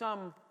for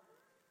some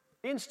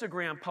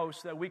Instagram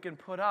post that we can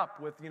put up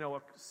with, a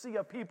sea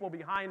of people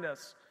behind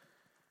us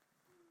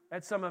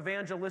at some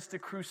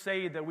evangelistic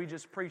crusade that we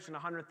just preached and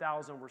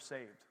 100,000 were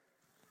saved.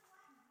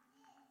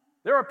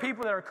 There are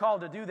people that are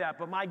called to do that,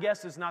 but my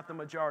guess is not the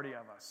majority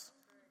of us.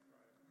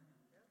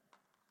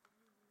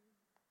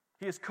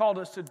 He has called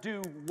us to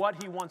do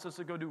what He wants us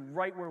to go do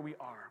right where we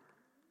are.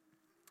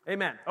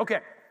 Amen. Okay.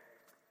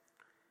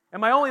 And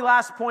my only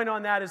last point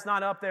on that is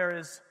not up there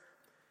is,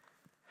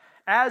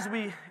 as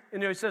we,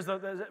 it says,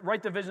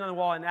 write the vision on the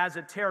wall, and as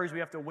it tarries, we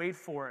have to wait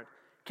for it.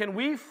 Can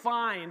we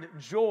find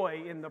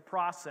joy in the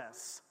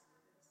process?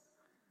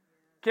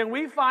 Can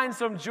we find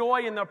some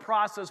joy in the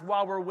process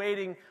while we're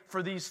waiting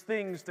for these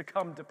things to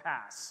come to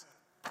pass?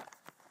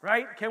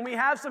 Right? Can we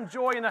have some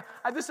joy in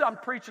I'm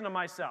preaching to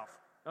myself,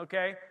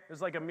 okay?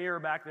 There's like a mirror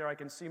back there. I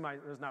can see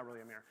there's not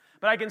really a mirror,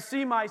 but I can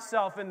see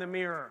myself in the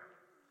mirror.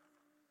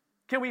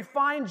 Can we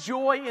find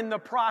joy in the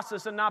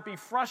process and not be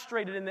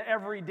frustrated in the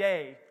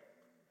everyday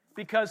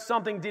because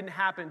something didn't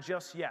happen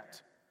just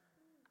yet?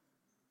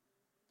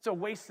 It's a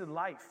wasted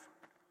life.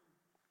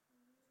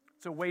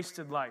 It's a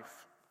wasted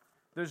life.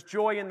 There's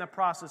joy in the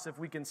process if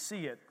we can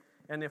see it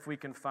and if we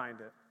can find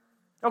it.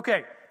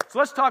 Okay, so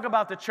let's talk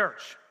about the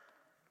church.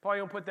 Paul,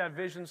 you want to put that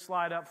vision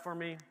slide up for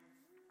me?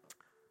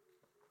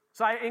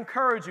 So I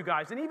encourage you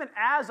guys, and even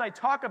as I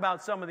talk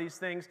about some of these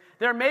things,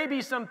 there may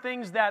be some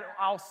things that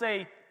I'll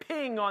say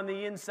ping on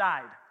the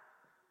inside.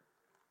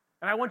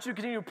 And I want you to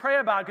continue to pray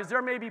about it, because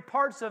there may be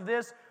parts of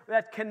this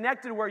that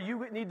connected where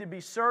you need to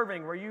be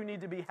serving, where you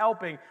need to be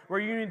helping, where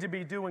you need to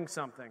be doing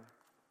something.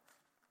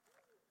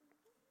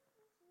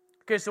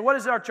 Okay, so what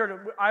is our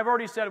church? I've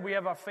already said we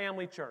have a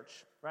family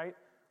church, right?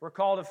 We're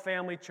called a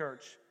family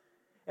church.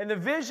 And the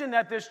vision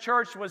that this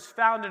church was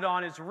founded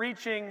on is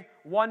reaching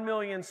 1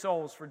 million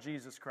souls for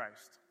Jesus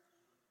Christ.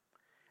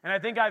 And I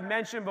think I've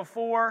mentioned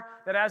before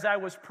that as I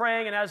was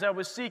praying and as I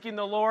was seeking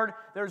the Lord,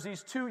 there's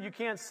these two, you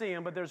can't see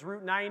them, but there's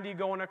Route 90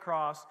 going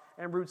across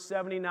and Route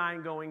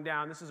 79 going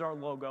down. This is our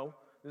logo.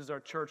 This is our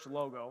church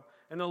logo.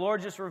 And the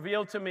Lord just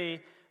revealed to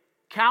me,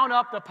 count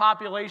up the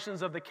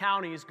populations of the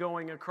counties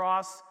going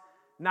across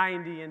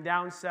 90 and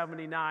down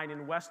 79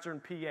 in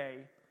western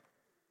PA.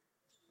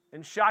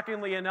 And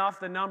shockingly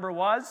enough, the number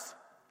was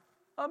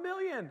 1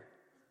 million.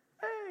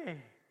 Hey.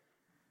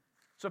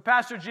 So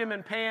Pastor Jim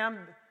and Pam,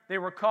 they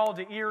were called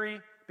to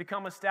Erie,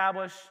 become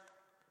established,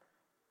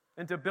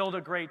 and to build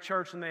a great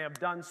church, and they have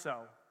done so.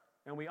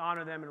 And we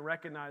honor them and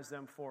recognize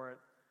them for it.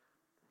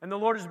 And the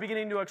Lord is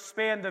beginning to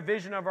expand the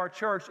vision of our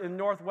church in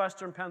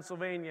northwestern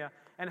Pennsylvania.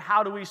 And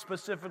how do we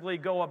specifically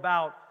go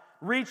about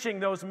reaching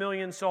those 1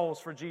 million souls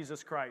for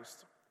Jesus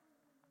Christ?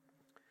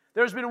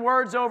 There's been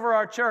words over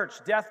our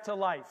church, death to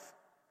life,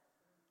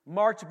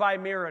 marked by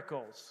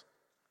miracles.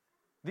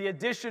 The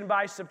addition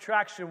by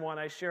subtraction one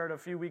I shared a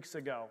few weeks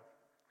ago.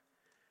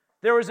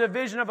 There was a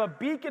vision of a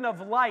beacon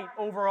of light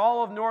over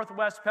all of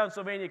northwest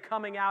Pennsylvania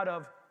coming out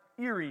of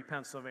Erie,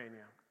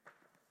 Pennsylvania.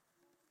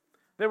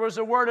 There was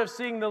a word of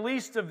seeing the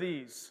least of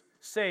these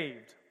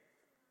saved.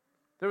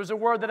 There was a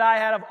word that I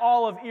had of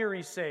all of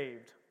Erie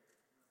saved.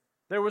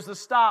 There was the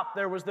stop,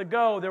 there was the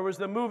go, there was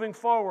the moving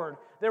forward,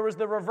 there was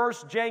the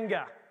reverse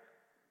Jenga.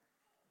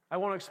 I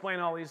won't explain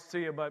all these to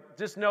you, but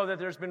just know that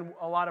there's been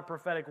a lot of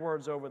prophetic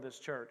words over this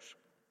church.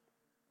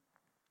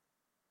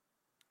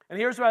 And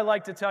here's what I'd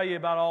like to tell you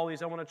about all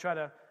these. I want to try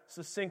to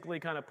succinctly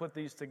kind of put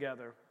these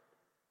together.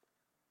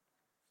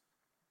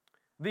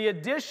 The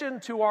addition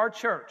to our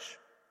church,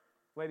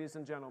 ladies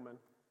and gentlemen,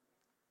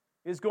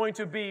 is going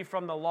to be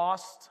from the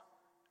lost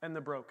and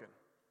the broken.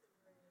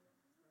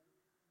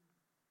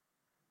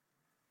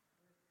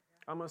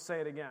 I'm going to say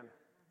it again,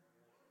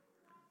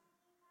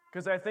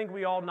 because I think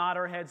we all nod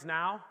our heads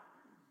now.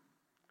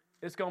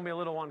 It's going to be a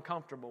little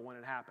uncomfortable when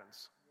it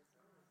happens.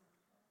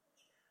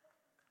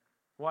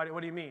 What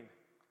do you mean?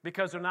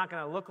 Because they're not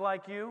going to look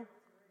like you.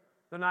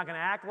 They're not going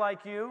to act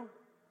like you.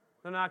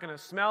 They're not going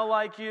to smell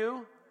like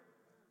you.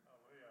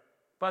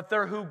 But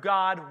they're who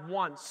God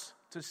wants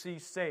to see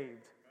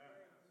saved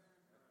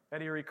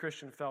at Erie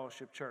Christian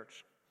Fellowship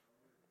Church.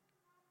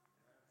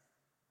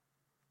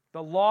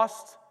 The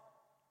lost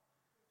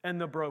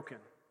and the broken.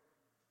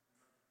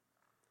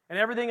 And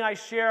everything I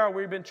share,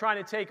 we've been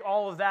trying to take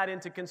all of that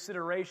into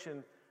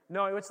consideration.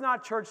 No, it's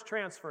not church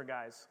transfer,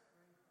 guys.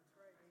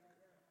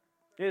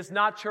 It is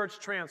not church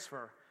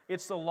transfer.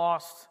 It's the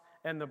lost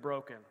and the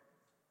broken.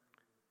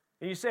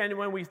 And you say, and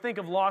when we think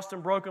of lost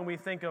and broken, we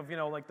think of,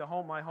 like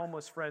my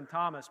homeless friend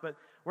Thomas. But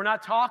we're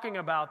not talking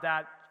about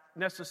that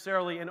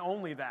necessarily and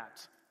only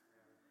that.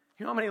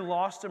 You know how many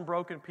lost and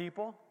broken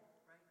people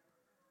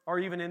are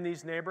even in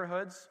these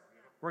neighborhoods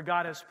where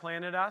God has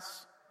planted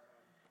us?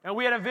 And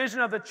we had a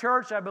vision of the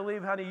church, I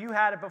believe, honey, you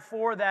had it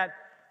before, that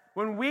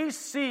when we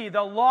see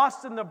the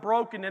lost and the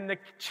broken and the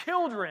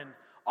children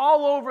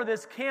all over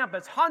this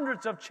campus,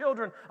 hundreds of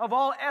children of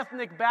all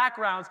ethnic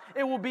backgrounds,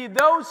 it will be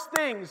those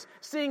things,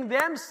 seeing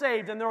them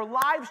saved and their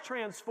lives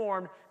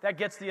transformed, that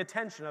gets the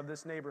attention of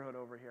this neighborhood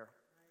over here.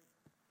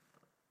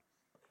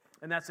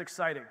 And that's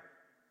exciting.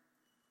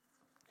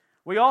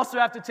 We also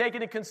have to take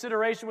into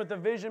consideration with the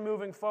vision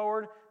moving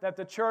forward that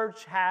the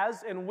church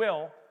has and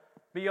will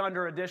be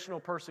under additional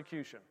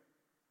persecution.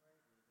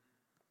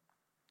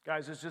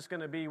 Guys, it's just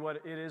going to be what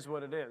it is.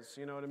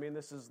 You know what I mean?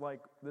 This is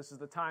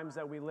the times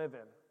that we live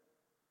in.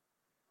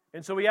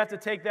 And so we have to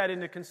take that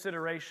into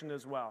consideration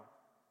as well.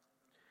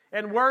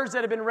 And words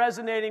that have been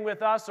resonating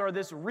with us are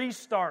this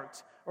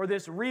restart, or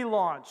this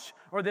relaunch,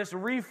 or this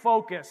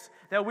refocus,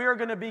 that we are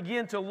going to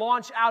begin to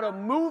launch out of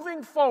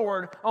moving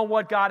forward on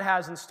what God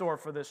has in store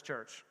for this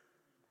church.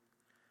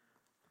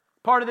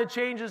 Part of the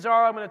changes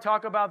I'm going to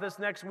talk about this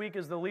next week,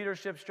 is the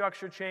leadership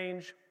structure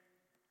change,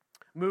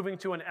 moving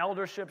to an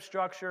eldership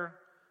structure,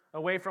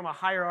 away from a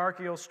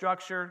hierarchical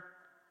structure.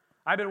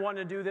 I've been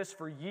wanting to do this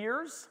for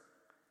years.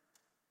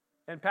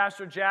 And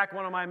Pastor Jack,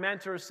 one of my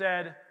mentors,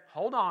 said,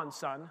 "Hold on,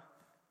 son.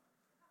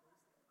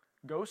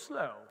 Go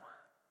slow."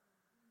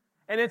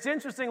 And it's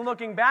interesting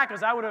looking back,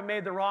 because I would have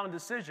made the wrong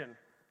decision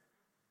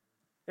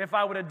if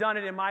I would have done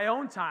it in my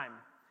own time.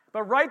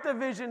 But write the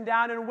vision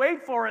down and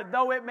wait for it,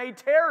 though it may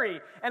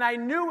tarry. And I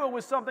knew it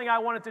was something I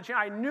wanted to change.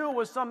 I knew it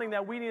was something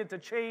that we needed to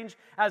change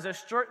as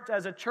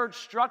a church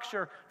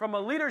structure from a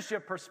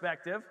leadership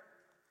perspective.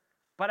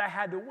 But I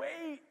had to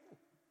wait.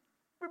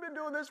 We've been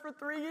doing this for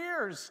 3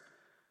 years.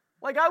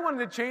 I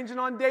wanted to change it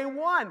on day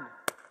one.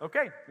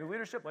 Okay, new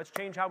leadership, let's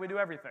change how we do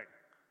everything.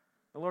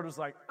 The Lord was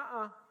like,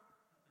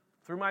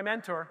 through my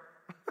mentor.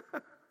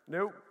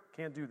 Nope,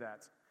 can't do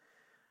that.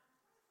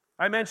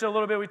 I mentioned a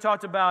little bit, we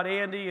talked about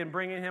Andy and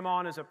bringing him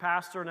on as a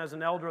pastor and as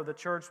an elder of the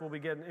church. We'll be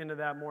getting into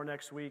that more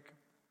next week.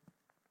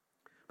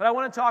 But I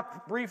want to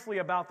talk briefly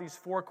about these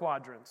 4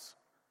 quadrants,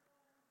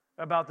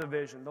 about the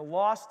vision. The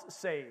lost,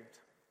 saved.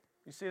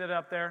 You see that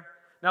up there?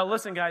 Now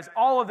listen, guys,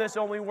 all of this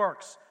only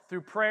works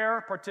through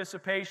prayer,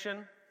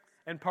 participation,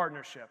 and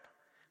partnership.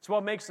 It's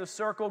what makes the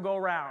circle go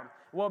round,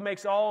 what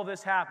makes all of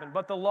this happen.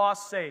 But the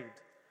lost,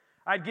 saved.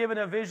 I'd given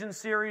a vision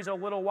series a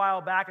little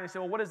while back, and I said,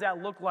 well, what does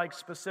that look like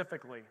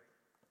specifically?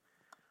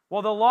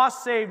 Well, the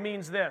lost saved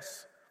means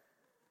this.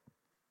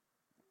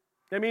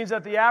 It means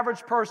that the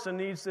average person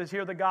needs to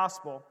hear the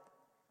gospel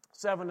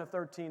 7 to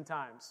 13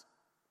 times.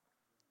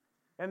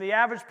 And the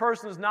average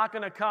person is not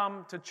going to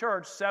come to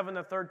church 7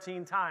 to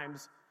 13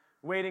 times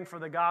waiting for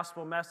the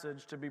gospel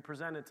message to be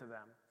presented to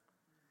them.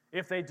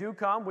 If they do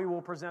come, we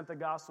will present the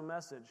gospel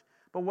message.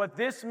 But what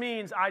this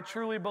means, I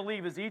truly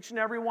believe, is each and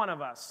every one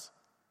of us,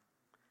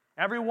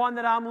 everyone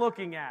that I'm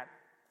looking at,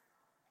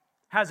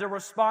 has a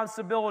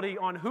responsibility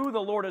on who the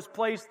Lord has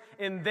placed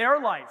in their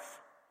life.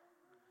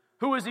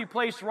 Who has He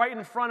placed right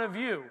in front of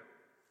you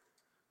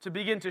to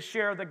begin to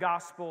share the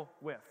gospel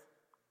with?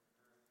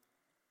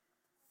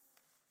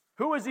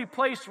 Who has He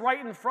placed right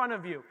in front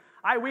of you?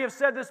 We have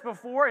said this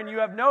before, and you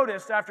have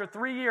noticed after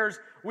 3 years,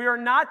 we are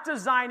not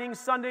designing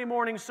Sunday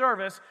morning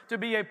service to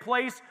be a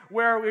place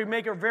where we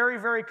make it very,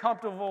 very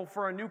comfortable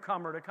for a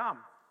newcomer to come.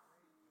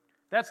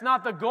 That's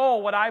not the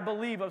goal, what I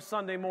believe, of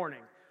Sunday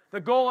morning. The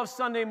goal of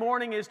Sunday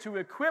morning is to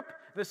equip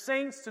the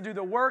saints to do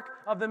the work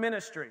of the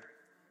ministry,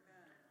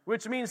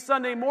 which means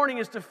Sunday morning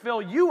is to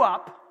fill you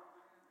up,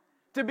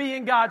 to be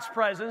in God's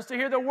presence, to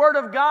hear the word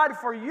of God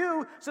for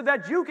you so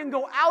that you can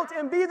go out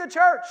and be the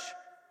church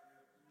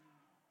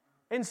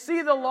and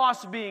see the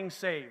lost being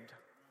saved.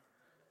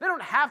 They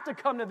don't have to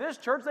come to this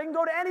church. They can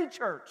go to any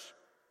church.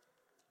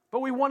 But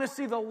we want to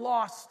see the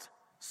lost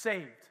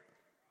saved.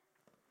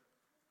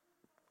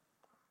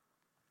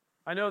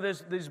 I know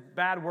there's these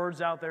bad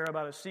words out there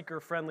about a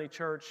seeker-friendly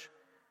church,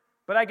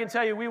 but I can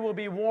tell you we will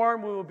be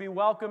warm, we will be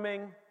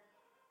welcoming.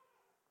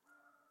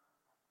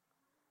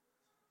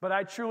 But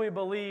I truly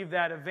believe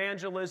that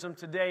evangelism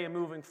today and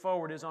moving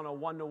forward is on a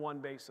one-to-one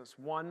basis,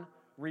 one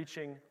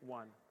reaching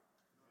one.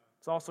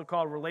 It's also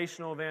called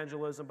relational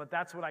evangelism, but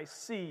that's what I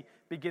see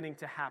beginning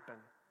to happen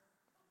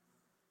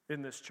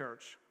in this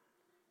church.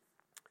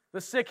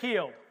 The sick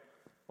healed.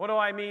 What do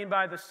I mean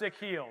by the sick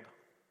healed?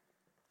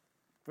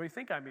 What do you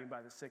think I mean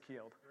by the sick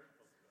healed?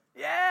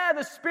 Yeah,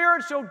 the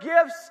spiritual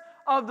gifts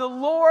of the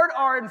Lord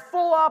are in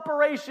full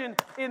operation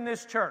in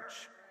this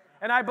church.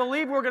 And I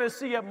believe we're going to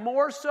see it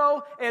more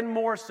so and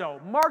more so,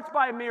 marked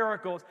by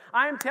miracles.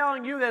 I am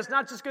telling you that it's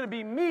not just going to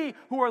be me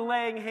who are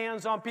laying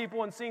hands on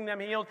people and seeing them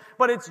healed,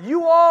 but it's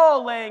you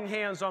all laying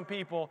hands on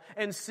people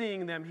and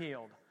seeing them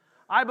healed.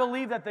 I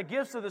believe that the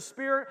gifts of the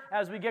Spirit,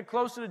 as we get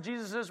closer to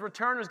Jesus'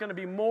 return, is going to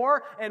be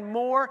more and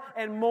more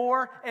and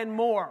more and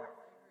more.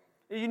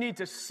 You need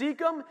to seek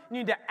them. You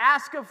need to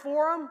ask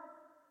for them.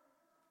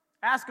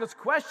 Ask us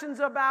questions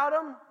about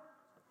them.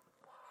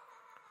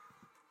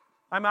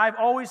 I've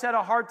always had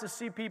a heart to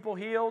see people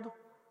healed.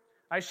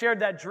 I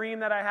shared that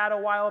dream that I had a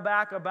while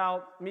back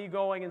about me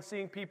going and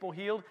seeing people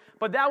healed.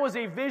 But that was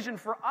a vision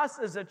for us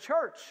as a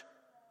church.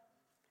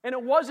 And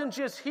it wasn't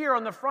just here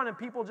on the front and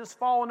people just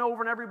falling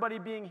over and everybody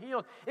being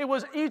healed. It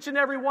was each and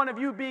every one of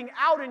you being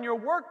out in your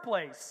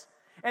workplace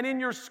and in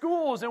your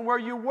schools and where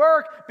you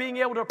work, being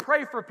able to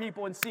pray for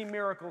people and see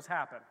miracles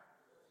happen.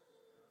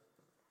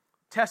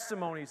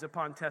 Testimonies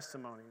upon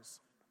testimonies.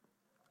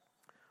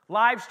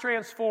 Lives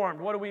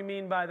transformed. What do we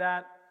mean by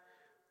that?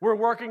 We're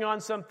working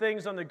on some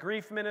things on the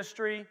grief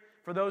ministry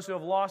for those who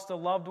have lost a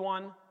loved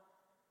one.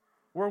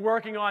 We're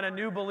working on a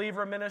new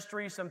believer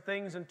ministry, some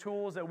things and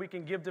tools that we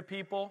can give to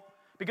people.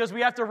 Because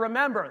we have to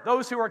remember,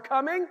 those who are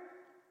coming,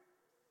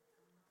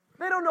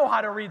 they don't know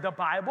how to read the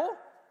Bible.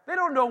 They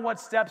don't know what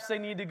steps they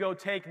need to go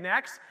take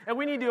next. And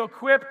we need to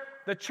equip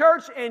the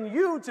church and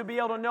you to be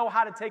able to know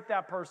how to take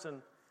that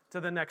person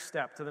to the next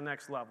step, to the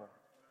next level.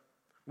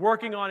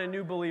 Working on a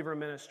new believer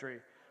ministry.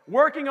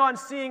 Working on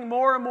seeing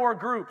more and more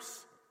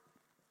groups.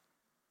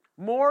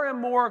 More and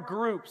more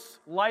groups,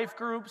 life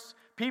groups,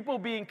 people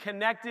being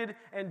connected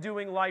and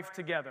doing life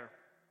together.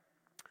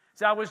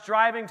 So I was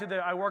driving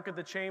I work at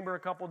the chamber a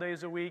couple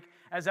days a week.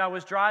 As I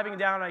was driving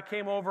down, I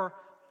came over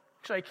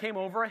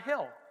a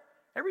hill.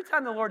 Every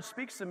time the Lord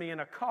speaks to me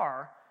in a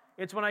car,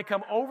 it's when I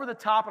come over the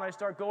top and I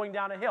start going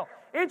down a hill.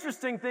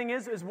 Interesting thing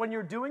is when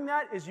you're doing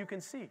that, is you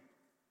can see.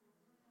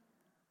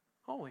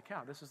 Holy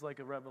cow, this is like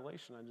a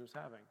revelation I'm just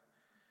having.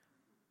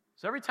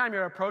 So every time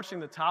you're approaching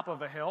the top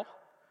of a hill,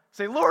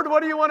 say, Lord,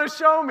 what do you want to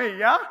show me,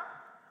 yeah?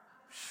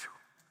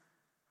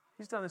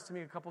 He's done this to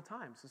me a couple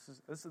times.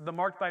 This is the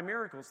Marked by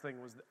Miracles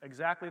thing was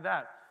exactly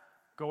that.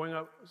 Going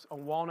up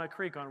on Walnut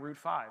Creek on Route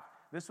 5.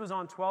 This was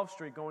on 12th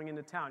Street going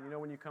into town. You know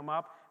when you come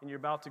up and you're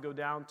about to go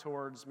down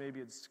towards maybe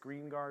it's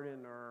Green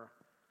Garden or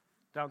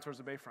down towards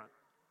the Bayfront.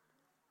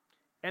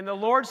 And the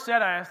Lord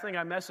said, I think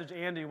I messaged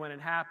Andy when it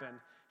happened,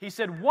 He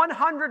said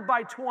 100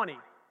 by 20.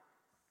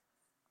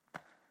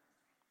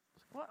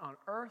 What on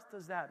earth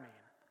does that mean?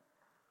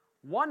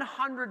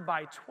 100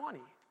 by 20.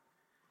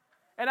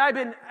 And I've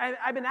been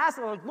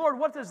asking, like, Lord,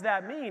 what does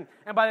that mean?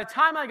 And by the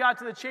time I got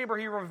to the chamber,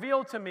 he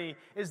revealed to me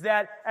is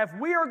that if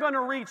we are going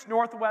to reach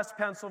Northwest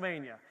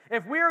Pennsylvania,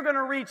 if we are going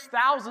to reach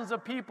thousands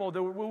of people,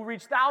 we'll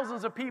reach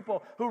thousands of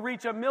people who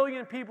reach 1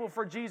 million people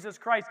for Jesus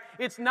Christ,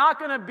 it's not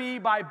going to be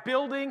by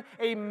building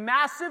a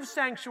massive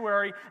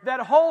sanctuary that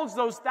holds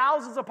those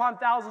thousands upon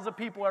thousands of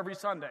people every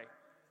Sunday.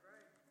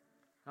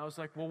 I was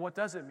like, well, what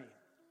does it mean?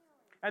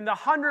 And the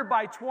 100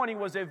 by 20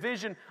 was a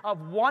vision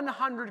of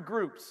 100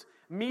 groups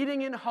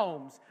meeting in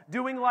homes,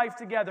 doing life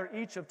together,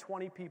 each of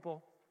 20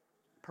 people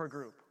per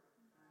group.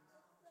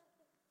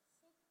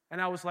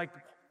 And I was like,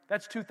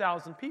 that's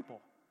 2,000 people.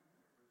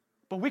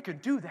 But we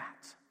could do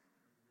that.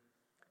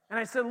 And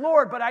I said,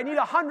 Lord, but I need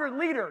 100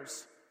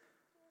 leaders.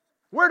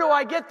 Where do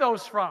I get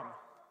those from?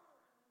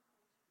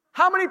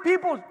 How many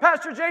people,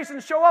 Pastor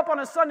Jason, show up on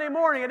a Sunday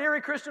morning at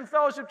Erie Christian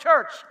Fellowship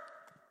Church?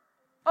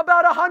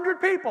 About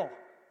 100 people.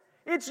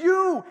 It's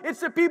you. It's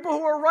the people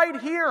who are right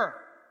here.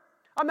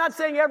 I'm not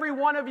saying every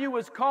one of you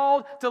was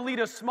called to lead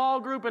a small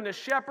group and to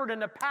shepherd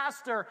and to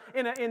pastor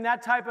in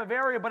that type of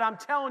area, but I'm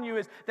telling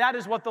you that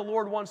is what the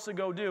Lord wants to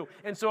go do.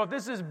 And so if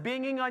this is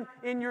binging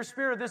in your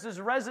spirit, this is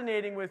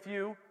resonating with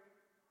you,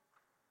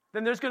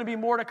 then there's going to be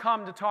more to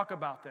come to talk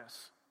about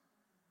this.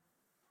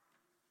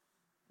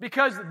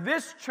 Because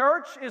this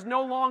church is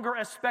no longer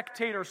a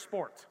spectator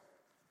sport.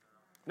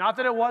 Not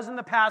that it was in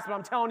the past, but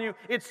I'm telling you,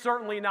 it's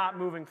certainly not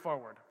moving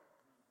forward.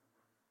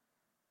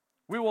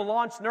 We will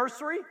launch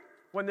nursery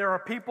when there are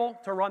people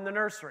to run the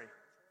nursery.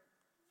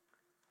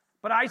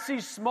 But I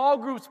see small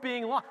groups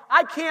being launched.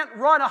 I can't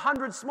run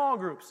 100 small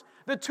groups.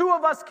 The two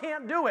of us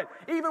can't do it.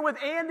 Even with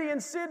Andy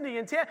and Sydney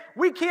and Tam,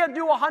 we can't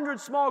do 100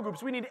 small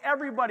groups. We need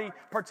everybody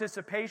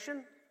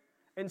participation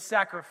and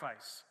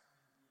sacrifice.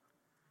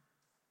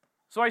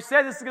 So I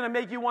said this is going to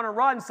make you want to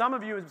run. Some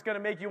of you it's going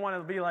to make you want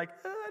to be like,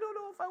 I don't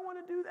know if I want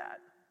to do that.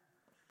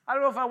 I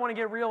don't know if I want to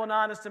get real and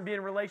honest and be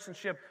in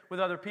relationship with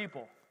other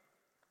people.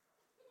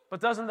 But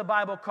doesn't the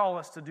Bible call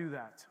us to do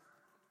that?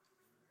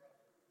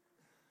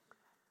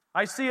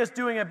 I see us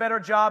doing a better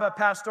job at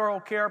pastoral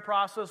care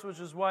process, which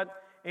is what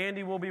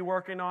Andy will be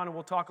working on, and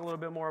we'll talk a little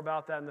bit more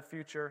about that in the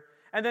future.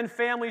 And then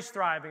families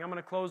thriving. I'm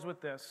going to close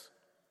with this.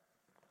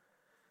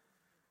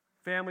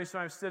 Families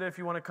thriving. Stida, if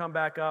you want to come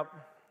back up.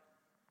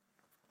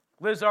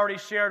 Liz already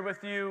shared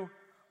with you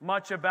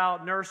much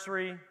about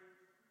nursery,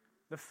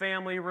 the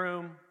family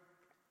room,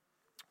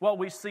 what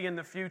we see in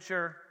the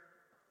future.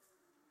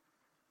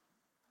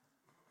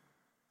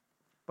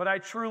 But I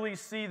truly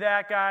see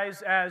that,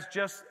 guys, as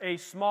just a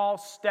small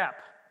step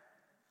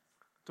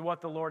to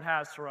what the Lord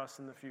has for us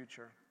in the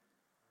future.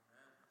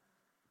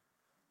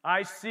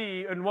 I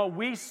see, and what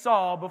we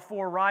saw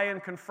before Ryan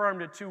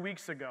confirmed it 2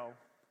 weeks ago,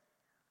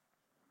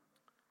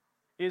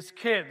 is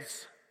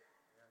kids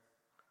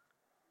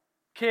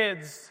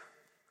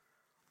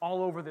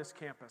all over this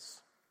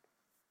campus.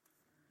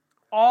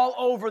 All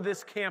over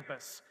this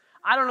campus.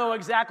 I don't know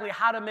exactly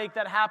how to make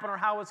that happen or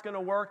how it's going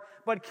to work,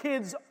 but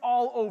kids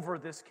all over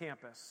this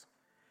campus.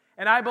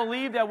 And I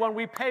believe that when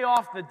we pay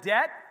off the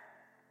debt,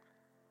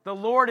 the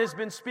Lord has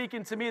been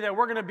speaking to me that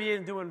we're going to be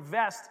able to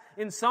invest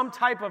in some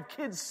type of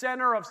kids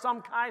center of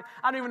some kind.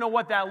 I don't even know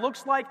what that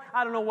looks like.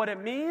 I don't know what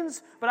it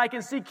means, but I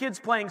can see kids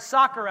playing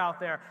soccer out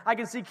there. I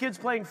can see kids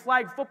playing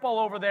flag football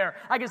over there.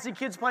 I can see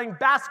kids playing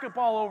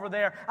basketball over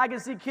there. I can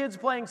see kids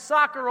playing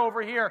soccer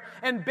over here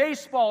and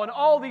baseball and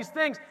all these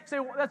things. You say,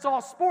 well, that's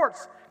all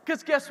sports.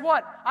 Because guess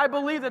what? I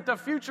believe that the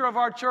future of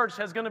our church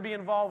is going to be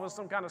involved with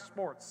some kind of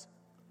sports.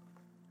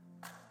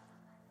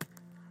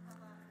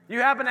 You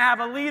happen to have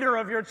a leader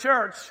of your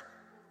church.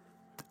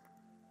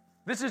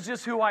 This is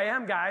just who I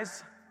am,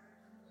 guys.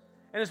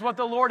 And it's what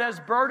the Lord has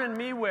burdened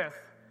me with,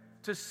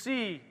 to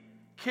see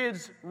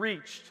kids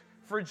reached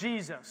for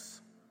Jesus.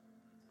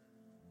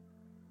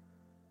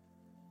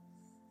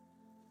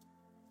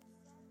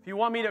 If you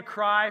want me to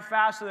cry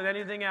faster than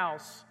anything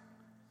else,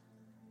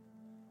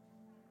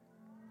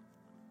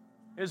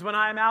 is when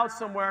I'm out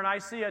somewhere and I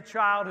see a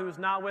child who's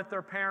not with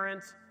their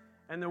parents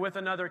and they're with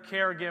another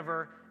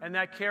caregiver, and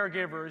that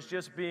caregiver is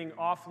just being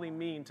awfully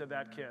mean to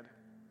that kid.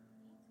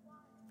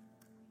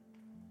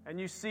 And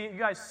you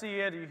guys see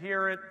it, you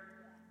hear it,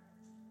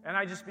 and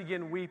I just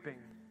begin weeping.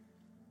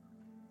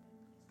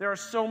 There are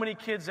so many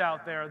kids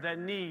out there that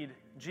need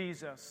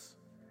Jesus,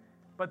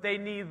 but they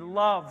need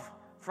love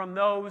from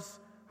those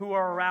who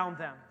are around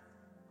them.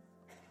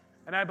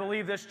 And I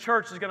believe this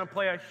church is going to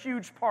play a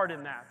huge part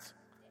in that.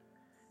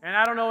 And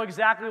I don't know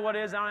exactly what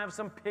it is. I don't have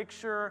some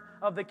picture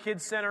of the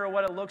kids center or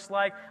what it looks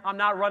like. I'm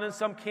not running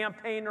some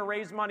campaign to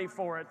raise money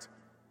for it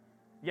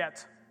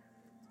yet.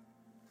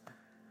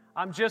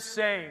 I'm just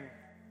saying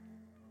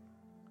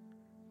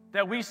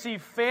that we see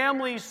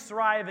families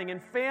thriving,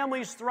 and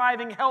families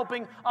thriving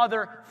helping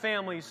other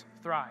families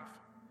thrive,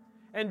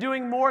 and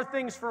doing more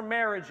things for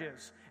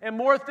marriages and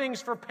more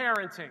things for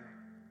parenting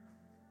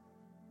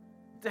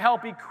to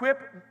help equip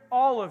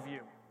all of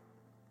you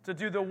to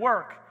do the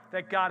work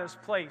that God has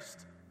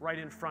placed right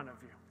in front of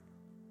you.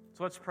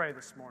 So let's pray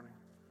this morning.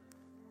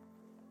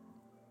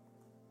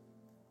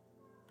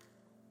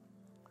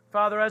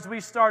 Father, as we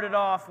started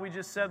off, we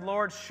just said,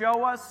 Lord,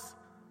 show us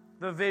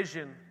the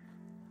vision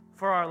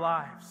for our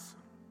lives.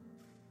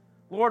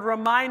 Lord,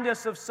 remind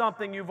us of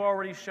something you've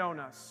already shown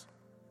us.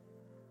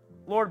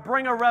 Lord,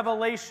 bring a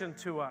revelation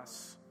to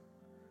us.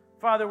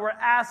 Father, we're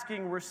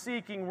asking, we're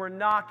seeking, we're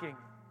knocking.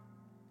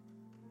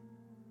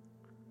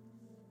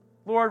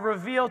 Lord,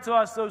 reveal to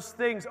us those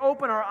things.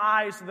 Open our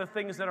eyes to the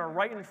things that are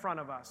right in front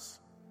of us,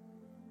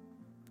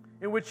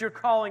 in which you're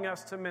calling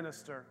us to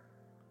minister.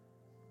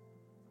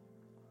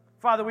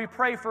 Father, we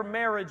pray for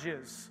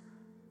marriages.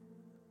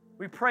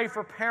 We pray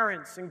for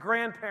parents and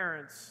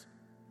grandparents.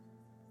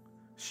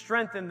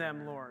 Strengthen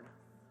them, Lord.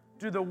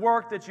 Do the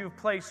work that you've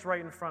placed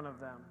right in front of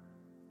them.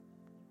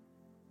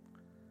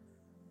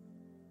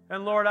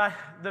 And Lord,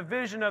 the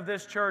vision of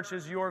this church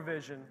is your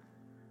vision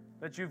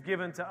that you've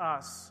given to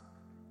us.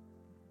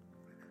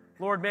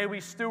 Lord, may we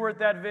steward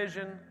that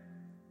vision.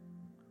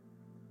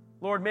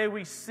 Lord, may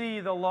we see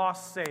the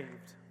lost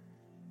saved.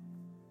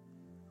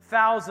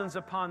 Thousands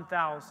upon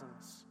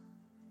thousands.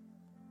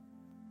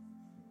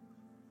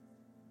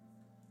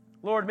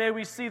 Lord, may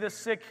we see the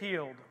sick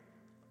healed.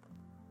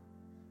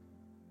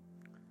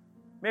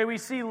 May we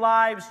see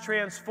lives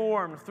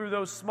transformed through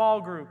those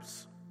small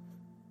groups,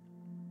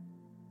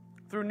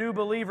 through new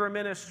believer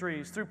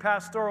ministries, through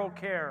pastoral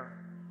care.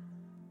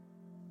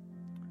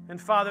 And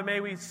Father,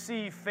 may we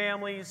see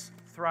families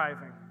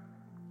thriving,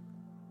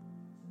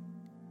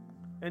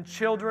 and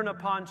children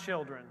upon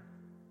children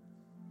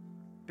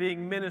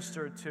being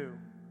ministered to.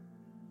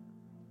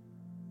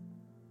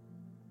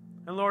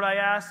 And Lord, I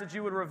ask that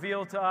you would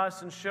reveal to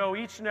us and show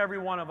each and every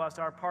one of us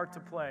our part to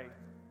play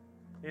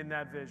in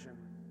that vision.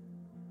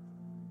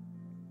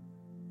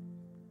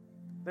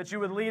 That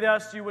you would lead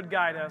us, you would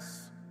guide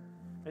us,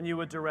 and you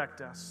would direct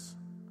us.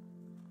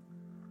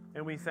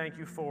 And we thank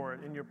you for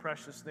it. In your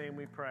precious name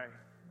we pray.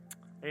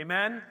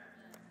 Amen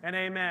and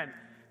amen.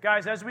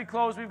 Guys, as we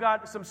close, we've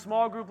got some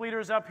small group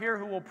leaders up here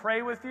who will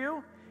pray with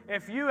you.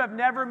 If you have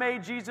never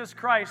made Jesus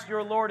Christ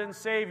your Lord and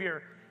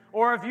Savior,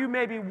 or if you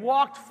maybe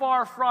walked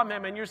far from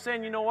him and you're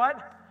saying, you know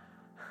what?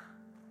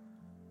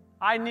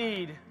 I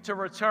need to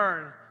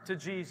return to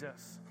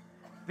Jesus.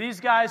 These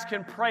guys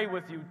can pray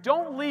with you.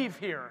 Don't leave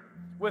here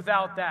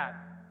without that.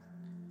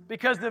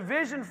 Because the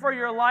vision for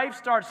your life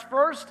starts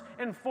first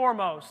and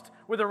foremost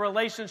with a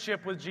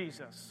relationship with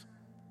Jesus.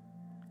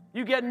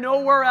 You get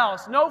nowhere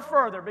else, no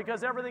further,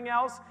 because everything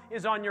else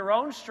is on your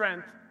own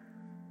strength,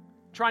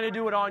 trying to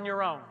do it on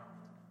your own.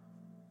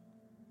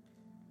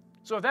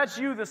 So if that's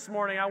you this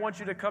morning, I want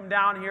you to come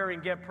down here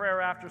and get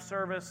prayer after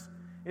service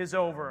is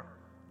over.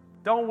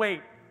 Don't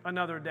wait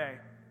another day.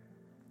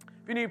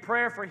 If you need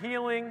prayer for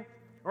healing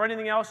or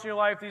anything else in your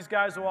life, these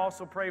guys will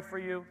also pray for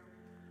you.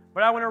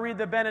 But I want to read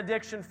the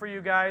benediction for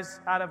you guys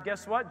out of,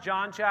 guess what?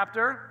 John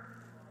chapter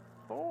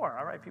 4.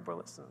 All right, people are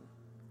listening.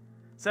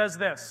 It says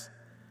this,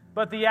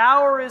 "But the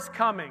hour is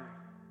coming,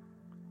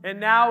 and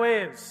now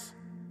is,"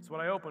 that's what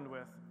I opened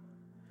with,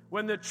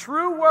 "when the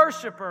true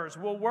worshipers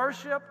will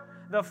worship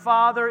the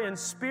Father in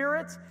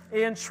spirit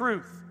and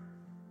truth.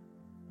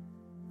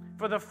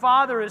 For the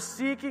Father is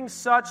seeking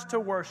such to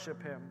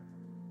worship him.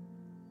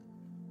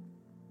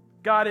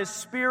 God is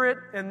spirit,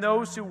 and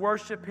those who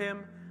worship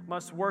him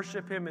must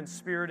worship him in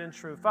spirit and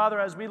truth." Father,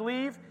 as we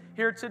leave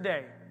here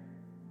today,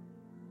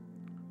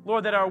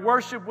 Lord, that our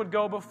worship would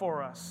go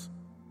before us.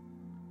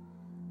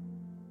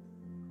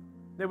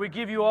 That we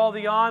give you all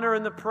the honor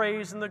and the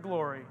praise and the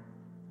glory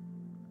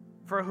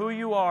for who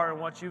you are and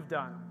what you've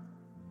done.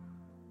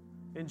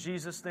 In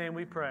Jesus' name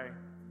we pray.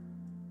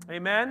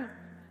 Amen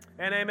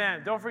and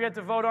amen. Don't forget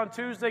to vote on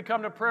Tuesday.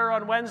 Come to prayer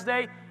on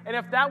Wednesday. And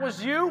if that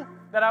was you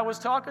that I was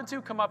talking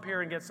to, come up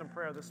here and get some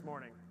prayer this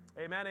morning.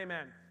 Amen,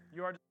 amen.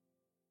 You are